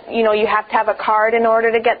because, you have to have a card in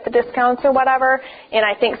order to get the discounts or whatever. And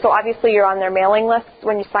I think, so obviously you're on their mailing list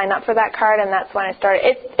when you sign up for that card, and that's when I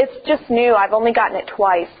started. It's just new. I've only gotten it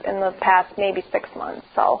twice in the past maybe 6 months.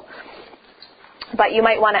 So, but you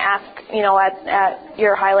might want to ask, at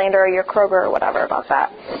your Highlander or your Kroger or whatever about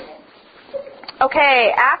that.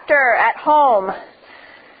 Okay, after, at home.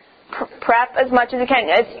 Prep as much as you can.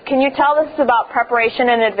 Can you tell this is about preparation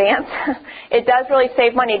in advance? It does really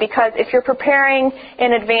save money, because if you're preparing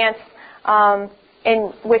in advance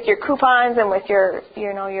with your coupons and with your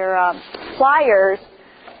flyers,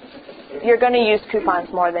 you're going to use coupons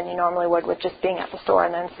more than you normally would with just being at the store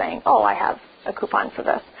and then saying, oh, I have a coupon for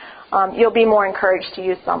this. You'll be more encouraged to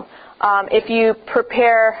use them. If you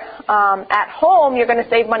prepare at home, you're going to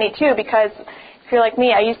save money too, because if you're like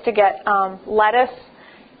me, I used to get lettuce,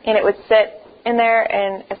 and it would sit in there,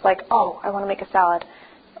 and it's like, oh, I want to make a salad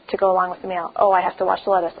to go along with the meal. Oh, I have to wash the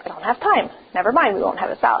lettuce. I don't have time. Never mind, we won't have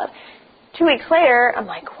a salad. 2 weeks later, I'm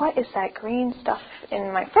like, what is that green stuff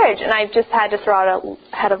in my fridge? And I just had to throw out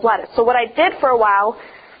a head of lettuce. So what I did for a while,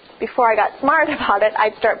 before I got smart about it,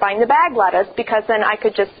 I'd start buying the bag lettuce, because then I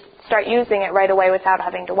could just start using it right away without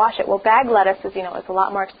having to wash it. Well, bag lettuce is, is a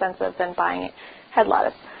lot more expensive than buying head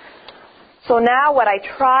lettuce. So now what I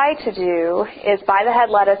try to do is buy the head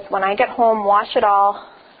lettuce. When I get home, wash it all,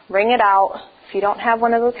 wring it out. If you don't have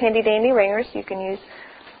one of those handy-dandy wringers, you can use,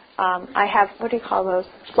 I have, what do you call those?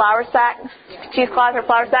 Flour sack, cheesecloth or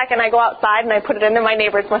flour sack, and I go outside and I put it in there. My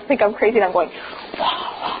neighbors must think I'm crazy, and I'm going,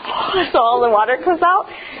 so all the water comes out.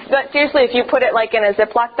 But seriously, if you put it like in a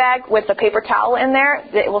Ziploc bag with a paper towel in there,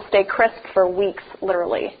 it will stay crisp for weeks,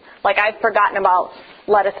 literally. Like, I've forgotten about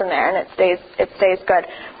lettuce in there, and it stays good.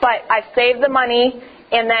 But I've saved the money,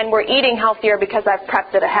 and then we're eating healthier because I've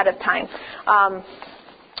prepped it ahead of time.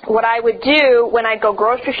 What I would do when I go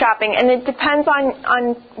grocery shopping, and it depends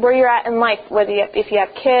on where you're at in life, whether if you have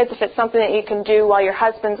kids, if it's something that you can do while your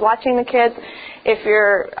husband's watching the kids. If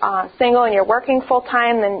you're single and you're working full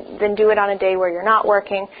time, then do it on a day where you're not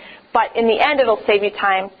working. But in the end, it'll save you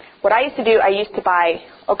time. What I used to do, I used to buy,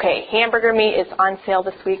 hamburger meat is on sale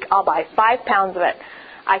this week. I'll buy 5 pounds of it.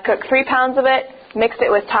 I cook 3 pounds of it, mix it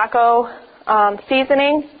with taco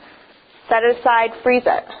seasoning, set it aside, freeze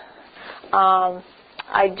it.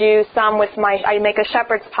 I do some with I make a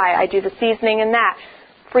shepherd's pie. I do the seasoning in that,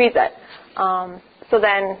 freeze it. So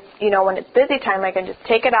then, when it's busy time, I can just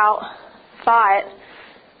take it out, thought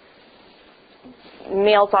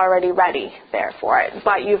meals already ready there for it.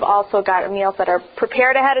 But you've also got meals that are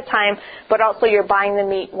prepared ahead of time, but also you're buying the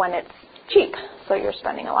meat when it's cheap, so you're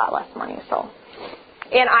spending a lot less money.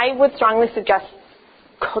 And I would strongly suggest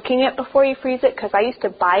cooking it before you freeze it, because I used to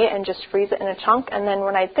buy it and just freeze it in a chunk, and then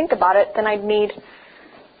when I think about it, then I'd need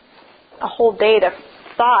a whole day to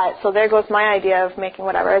thaw it. So there goes my idea of making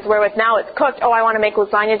whatever. Where with now it's cooked. Oh, I want to make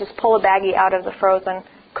lasagna, just pull a baggie out of the frozen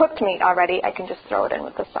cooked meat already. I can just throw it in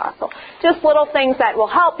with the sauce. So just little things that will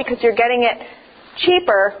help, because you're getting it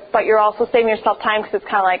cheaper, but you're also saving yourself time, because it's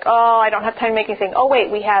kind of like, oh, I don't have time to make anything. Oh,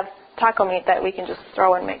 wait, we have taco meat that we can just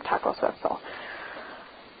throw and make tacos with. So.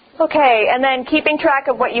 Okay, and then keeping track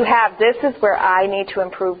of what you have. This is where I need to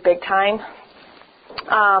improve big time,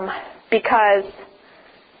 because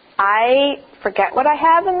I forget what I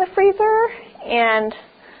have in the freezer, and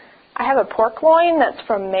I have a pork loin that's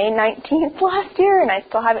from May 19th last year, and I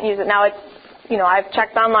still haven't used it. Now it's, I've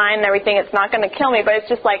checked online and everything. It's not going to kill me, but it's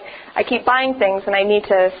just like I keep buying things, and I need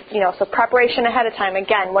to, so preparation ahead of time.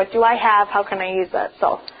 Again, what do I have? How can I use it?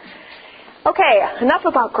 So, okay, enough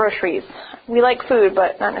about groceries. We like food,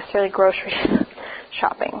 but not necessarily grocery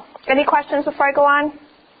shopping. Any questions before I go on?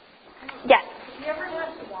 Yes. Have you ever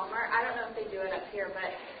went to Walmart? I don't know if they do it up here,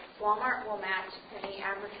 but Walmart will match penny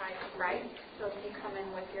advertised price. So if you come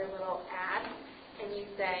in with your little ad and you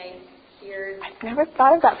say, here's... I've never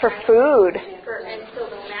thought of that for food. And so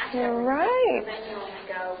they'll match it. Right. So then you only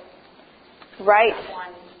go right.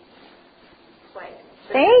 one place.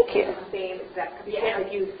 Thank you. The same exact, because you can't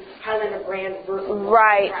like use Highlander brand versus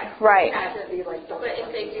right. But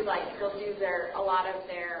if they do they'll do a lot of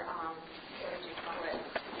their what did you call it?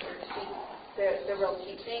 The real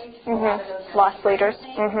cheap things. A lot of those loss leaders.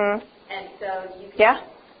 And so you can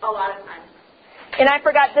a lot of times. And I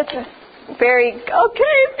forgot, this is very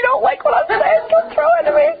okay. If you don't like what I'm saying, don't throw it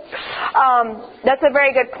at me. That's a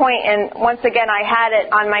very good point. And once again, I had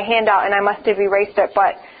it on my handout, and I must have erased it.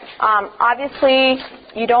 But obviously,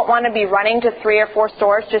 you don't want to be running to 3 or 4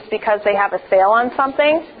 stores just because they have a sale on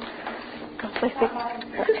something.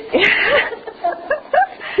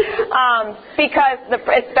 Because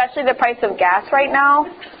especially the price of gas right now,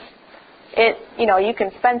 you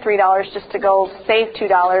can spend $3 just to go save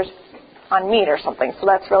 $2 on meat or something. So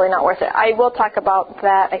that's really not worth it. I will talk about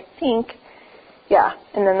that, I think. Yeah,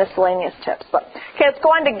 and then miscellaneous tips. But okay, let's go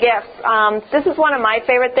on to gifts. This is one of my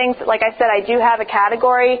favorite things. Like I said, I do have a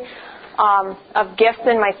category of gifts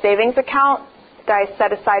in my savings account that I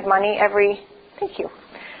set aside money every. Thank you.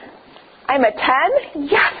 I'm a 10?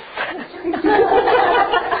 Yes.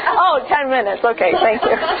 10 minutes. Okay, thank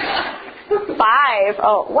you. 5.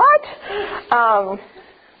 Oh, what?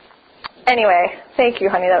 Anyway, thank you,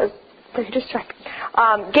 honey. That was pretty distracting.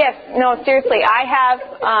 Gifts. No, seriously, I have,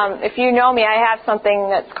 if you know me, I have something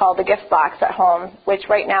that's called a gift box at home, which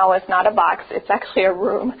right now is not a box. It's actually a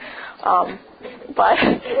room. But,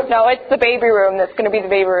 no, it's the baby room that's going to be the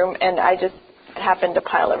baby room, and I just happened to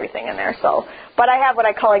pile everything in there. So, but I have what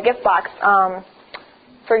I call a gift box.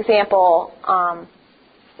 For example,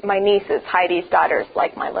 my nieces, Heidi's daughters,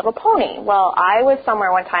 like My Little Pony. Well, I was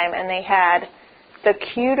somewhere one time, and they had the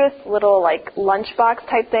cutest little, lunchbox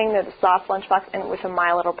type thing. They're the soft lunchbox, and with a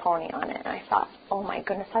My Little Pony on it. And I thought, oh, my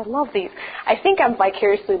goodness, I love these. I think I'm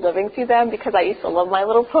vicariously living through them because I used to love My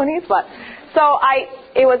Little Ponies. But so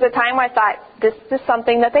it was a time where I thought, this is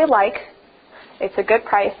something that they like. It's a good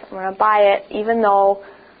price. I'm going to buy it, even though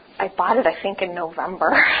I bought it, I think, in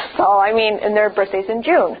November. So, and their birthday's in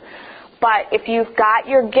June. But if you've got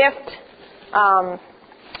your gift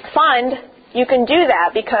fund, you can do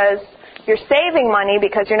that because you're saving money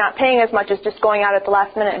because you're not paying as much as just going out at the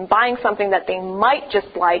last minute and buying something that they might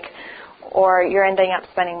just like, or you're ending up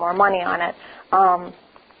spending more money on it.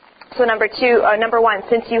 So number 1,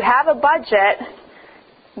 since you have a budget,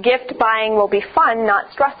 gift buying will be fun,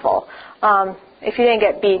 not stressful. If you didn't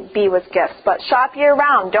get B was gifts. But shop year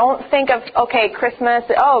round. Don't think of, Christmas.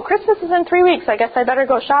 Oh, Christmas is in 3 weeks. I guess I better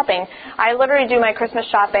go shopping. I literally do my Christmas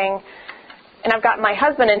shopping, and I've gotten my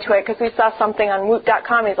husband into it because we saw something on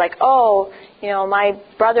Woot.com. He's like, my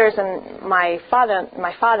brothers and my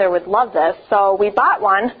father would love this. So we bought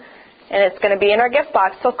one, and it's going to be in our gift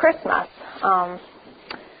box till Christmas. And,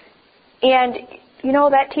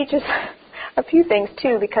 that teaches a few things,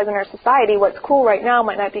 too, because in our society, what's cool right now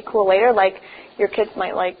might not be cool later. Like, your kids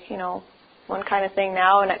might like, one kind of thing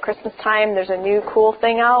now, and at Christmas time, there's a new cool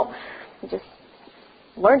thing out. Just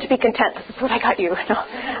learn to be content. This is what I got you.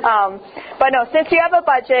 But no, since you have a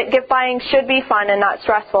budget, gift buying should be fun and not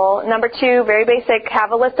stressful. Number 2, very basic,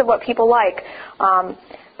 have a list of what people like.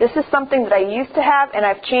 this is something that I used to have, and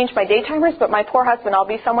I've changed my day timers, but my poor husband, I'll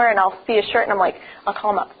be somewhere, and I'll see a shirt, and I'll call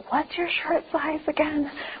him up, what's your shirt size again?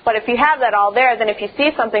 But if you have that all there, then if you see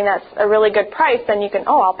something that's a really good price, then you can,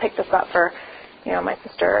 I'll pick this up for, my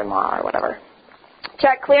sister-in-law or whatever.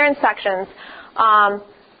 Check clearance sections.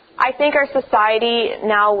 I think our society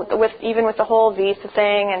now, even with the whole Visa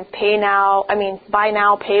thing and buy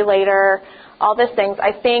now, pay later, all these things,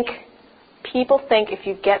 I think people think if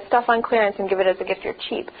you get stuff on clearance and give it as a gift, you're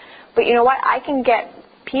cheap. But you know what? I can get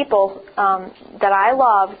people that I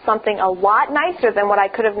love something a lot nicer than what I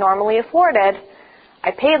could have normally afforded.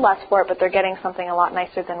 I paid less for it, but they're getting something a lot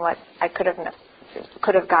nicer than what I could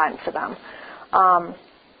have gotten for them.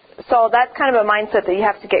 So that's kind of a mindset that you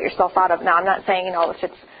have to get yourself out of. Now, I'm not saying, if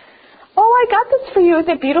it's, I got this for you.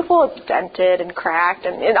 Isn't it beautiful? It's dented and cracked.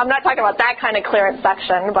 And I'm not talking about that kind of clearance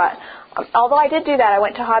section, but although I did do that, I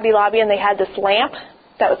went to Hobby Lobby and they had this lamp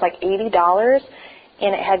that was like $80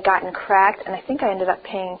 and it had gotten cracked, and I think I ended up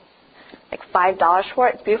paying like $5 for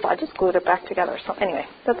it. It's beautiful. I just glued it back together. So anyway,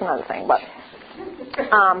 that's another thing. But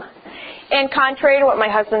and contrary to what my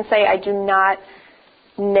husband say, I do not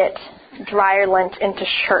knit dryer lint into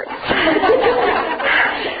shirts.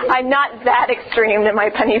 I'm not that extreme in my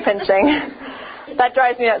penny pinching. That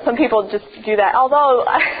drives me nuts. Some people just do that. Although,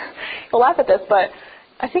 you'll laugh at this, but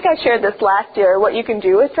I think I shared this last year, what you can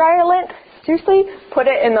do with dryer lint. Seriously, put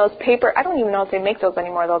it in those paper, I don't even know if they make those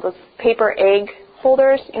anymore though, those paper egg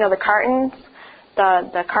holders, the cartons,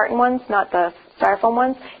 the carton ones, not the styrofoam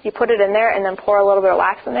ones. You put it in there and then pour a little bit of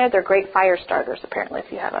wax in there. They're great fire starters, apparently,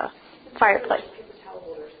 if you have a fireplace.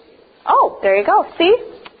 Oh, there you go. See?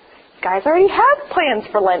 Guys already have plans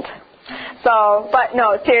for Lent. So, but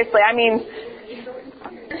no, seriously,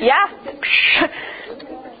 yeah.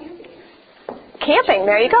 Camping,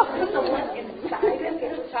 there you go.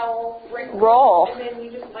 Roll. And then you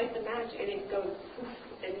just light the match and it goes poof,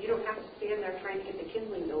 and you don't have to stand there trying to get the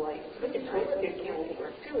kindling to light. It's nice to get kindling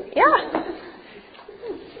work too. Yeah.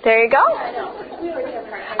 There you go.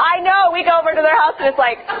 I know. We go over to their house and it's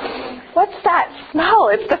like, what's that smell?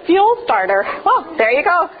 It's the fuel starter. Oh, there you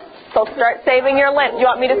go. So start saving your lint. You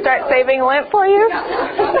want me to start saving lint for you?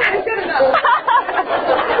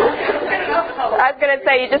 I was going to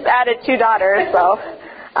say, you just added 2 daughters, so.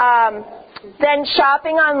 Then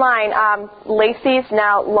shopping online. Lacey's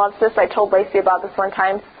now loves this. I told Lacey about this one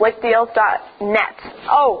time. Slickdeals.net.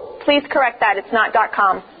 Oh, please correct that. It's not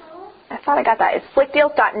 .com. I thought I got that. It's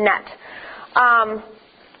slickdeals.net.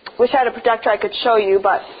 Wish I had a projector I could show you,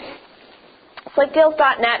 but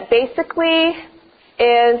slickdeals.net basically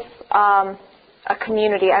is a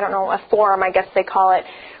community, a forum, I guess they call it,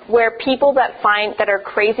 where people that are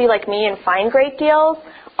crazy like me and find great deals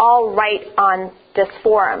all write on this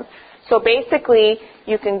forum. So basically,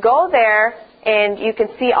 you can go there and you can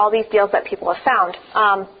see all these deals that people have found.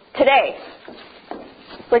 Today,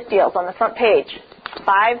 Slick Deals on the front page.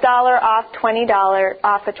 $5 off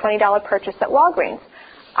off a $20 purchase at Walgreens.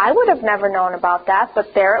 I would have never known about that,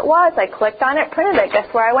 but there it was. I clicked on it, printed it. Guess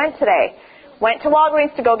where I went today? Went to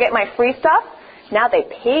Walgreens to go get my free stuff. Now they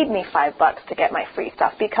paid me $5 to get my free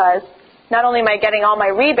stuff because not only am I getting all my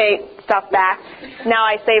rebate stuff back, now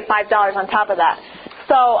I save $5 on top of that.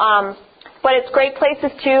 So, but it's great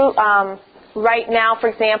places too. Right now, for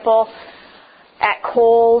example, at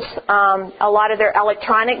Kohl's, a lot of their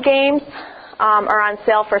electronic games are on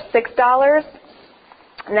sale for $6.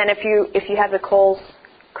 And then if you have the Kohl's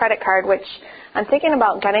credit card, which I'm thinking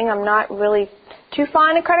about getting, I'm not really too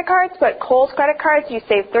fond of credit cards, but Kohl's credit cards, you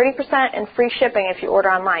save 30% and free shipping if you order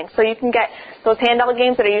online. So you can get those handheld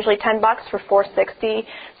games that are usually $10 for $4.60.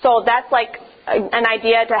 So that's like an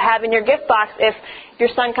idea to have in your gift box if your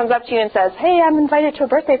son comes up to you and says, hey, I'm invited to a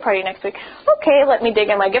birthday party next week. Okay, let me dig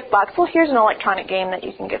in my gift box. Well, here's an electronic game that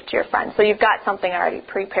you can give to your friend. So you've got something already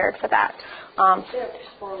prepared for that.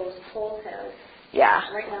 Kohl's has. Yeah.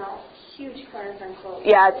 Right now, huge clearance on clothes.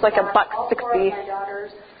 Yeah, it's like $1.60. All 4 of my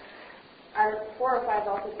daughters are $4 or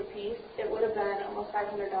 $5 a piece. It would have been almost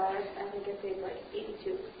 $500. I think it paid like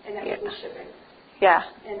 $82, and that was with shipping. Yeah.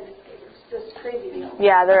 And it's just crazy deal.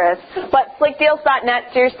 Yeah, there is. But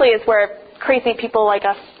slickdeals.net seriously is where crazy people like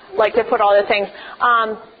us like to put all the things.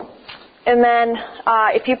 And then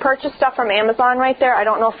if you purchase stuff from Amazon right there, I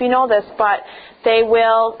don't know if you know this, but they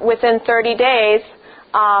will, within 30 days,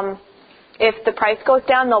 if the price goes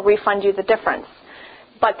down, they'll refund you the difference.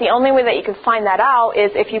 But the only way that you can find that out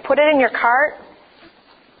is if you put it in your cart,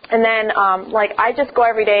 and then, like I just go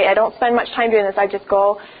every day. I don't spend much time doing this. I just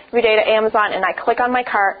go every day to Amazon, and I click on my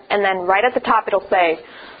cart, and then right at the top it'll say,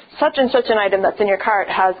 such and such an item that's in your cart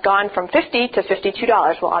has gone from $50 to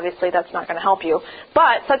 $52. Well, obviously that's not going to help you.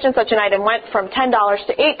 But such and such an item went from $10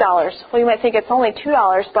 to $8. Well, you might think it's only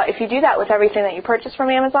 $2, but if you do that with everything that you purchase from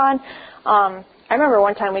Amazon, I remember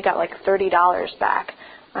one time we got like $30 back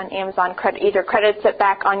on Amazon credit. Either credits it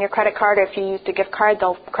back on your credit card, or if you used a gift card,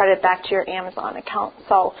 they'll credit it back to your Amazon account.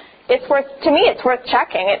 So it's worth, to me, it's worth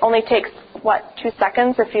checking. It only takes 2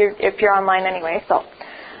 seconds if you're online anyway. So.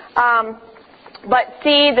 But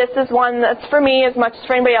see, this is one that's for me as much as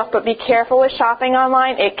for anybody else, but be careful with shopping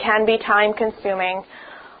online. It can be time consuming.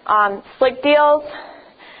 Slick Deals,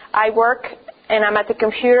 I work and I'm at the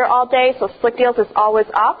computer all day, so Slick Deals is always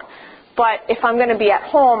up. But if I'm going to be at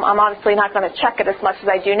home, I'm obviously not going to check it as much as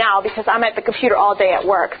I do now because I'm at the computer all day at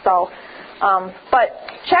work. So, but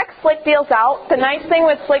check Slick Deals out. The nice thing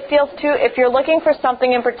with Slick Deals too, if you're looking for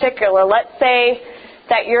something in particular, let's say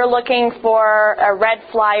that you're looking for a red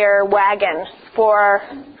flyer wagon for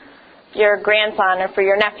your grandson or for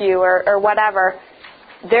your nephew or whatever,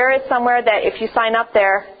 there is somewhere that if you sign up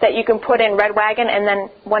there that you can put in red wagon, and then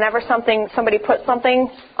whenever somebody puts something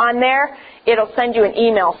on there, it'll send you an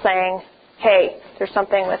email saying, hey, there's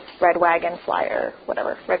something with red wagon flyer,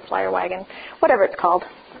 whatever, red flyer wagon, whatever it's called.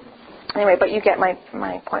 Anyway, but you get my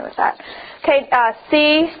point with that. Okay,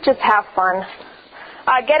 C, just have fun.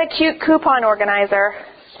 Get a cute coupon organizer.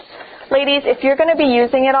 Ladies, if you're going to be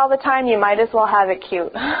using it all the time, you might as well have it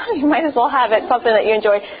cute. You might as well have it something that you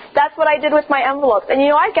enjoy. That's what I did with my envelopes. And,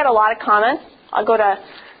 I get a lot of comments. I'll go to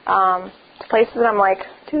places and I'm like,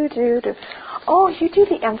 oh, you do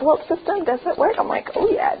the envelope system? Does it work? I'm like, oh,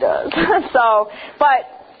 yeah, it does. And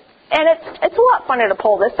it's a lot funner to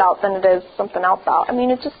pull this out than it is something else out. I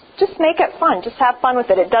mean, just make it fun. Just have fun with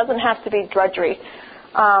it. It doesn't have to be drudgery.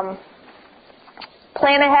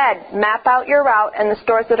 Plan ahead. Map out your route and the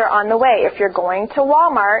stores that are on the way. If you're going to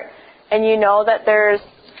Walmart and you know that there's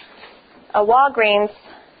a Walgreens,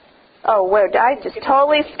 I just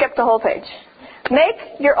totally skipped the whole page.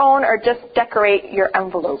 Make your own or just decorate your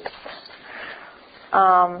envelopes.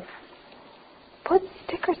 Put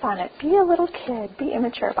stickers on it. Be a little kid. Be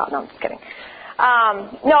immature about it. No, I'm just kidding.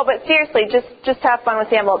 No, but seriously, just have fun with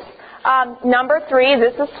the envelopes. Number 3,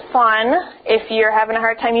 this is fun if you're having a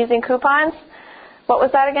hard time using coupons. What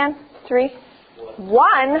was that again? 3?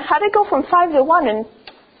 1? How did it go from 5 to 1 in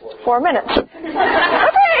 4 minutes? Okay.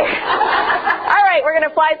 All right, we're going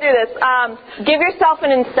to fly through this. Give yourself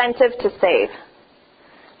an incentive to save.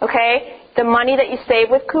 Okay? The money that you save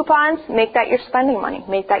with coupons, make that your spending money.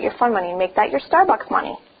 Make that your fun money. Make that your Starbucks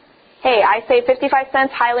money. Hey, I saved 55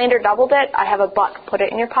 cents. Highlander doubled it. I have $1. Put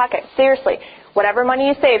it in your pocket. Seriously. Whatever money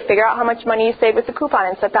you save, figure out how much money you save with the coupon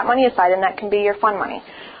and set that money aside, and that can be your fun money.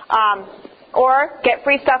 Or get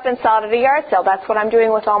free stuff and sell it at a yard sale. That's what I'm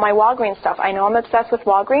doing with all my Walgreens stuff. I know I'm obsessed with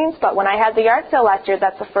Walgreens, but when I had the yard sale last year,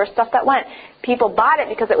 that's the first stuff that went. People bought it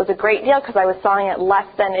because it was a great deal because I was selling it less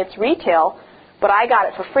than its retail, but I got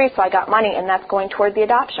it for free, so I got money, and that's going toward the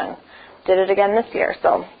adoption. Did it again this year.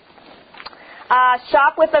 So,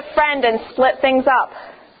 shop with a friend and split things up.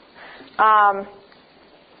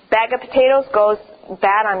 Bag of potatoes goes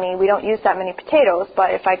bad on me. We don't use that many potatoes,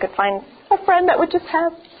 but if I could find a friend that would just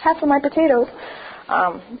have half of my potatoes,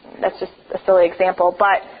 that's just a silly example.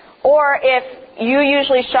 Or if you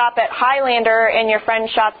usually shop at Highlander and your friend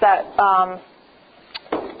shops at,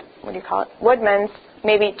 Woodman's,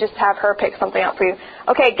 maybe just have her pick something out for you.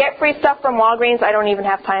 Okay, get free stuff from Walgreens. I don't even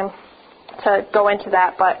have time to go into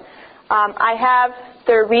that, but I have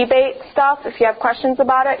the rebate stuff. If you have questions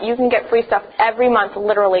about it, you can get free stuff every month,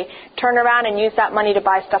 literally. Turn around and use that money to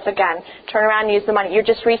buy stuff again. Turn around and use the money. You're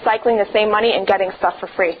just recycling the same money and getting stuff for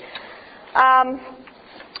free.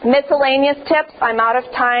 Miscellaneous tips. I'm out of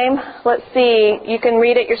time. Let's see. You can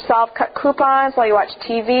read it yourself. Cut coupons while you watch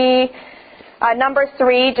TV. Number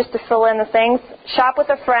 3, just to fill in the things, shop with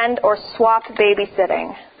a friend or swap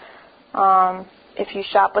babysitting. If you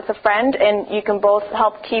shop with a friend and you can both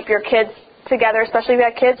help keep your kids together, especially if you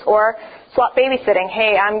have kids, or swap babysitting.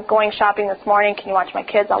 Hey, I'm going shopping this morning. Can you watch my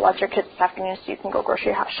kids? I'll watch your kids this afternoon so you can go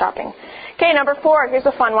grocery shopping. Okay, number 4, here's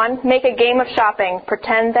a fun one. Make a game of shopping.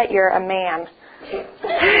 Pretend that you're a man.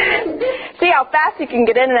 See how fast you can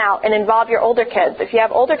get in and out and involve your older kids. If you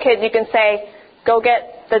have older kids, you can say, go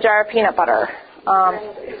get the jar of peanut butter.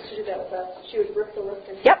 She would rip the list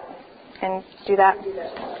and and do that.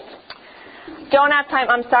 Don't have time.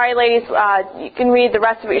 I'm sorry, ladies. You can read the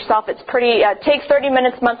rest of it yourself. It's pretty. It takes 30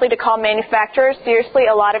 minutes monthly to call manufacturers. Seriously,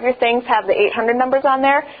 a lot of your things have the 800 numbers on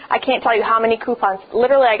there. I can't tell you how many coupons.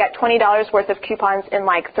 Literally, I got $20 worth of coupons in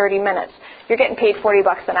like 30 minutes. You're getting paid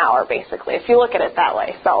 $40 an hour, basically, if you look at it that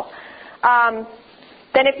way. So,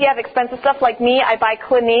 then if you have expensive stuff like me, I buy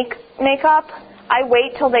Clinique makeup. I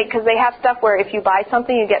wait till because they have stuff where if you buy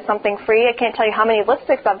something, you get something free. I can't tell you how many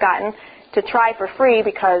lipsticks I've gotten to try for free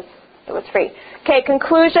because it was free. Okay,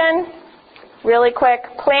 conclusion, really quick.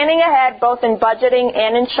 Planning ahead, both in budgeting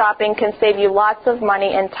and in shopping, can save you lots of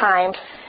money and time.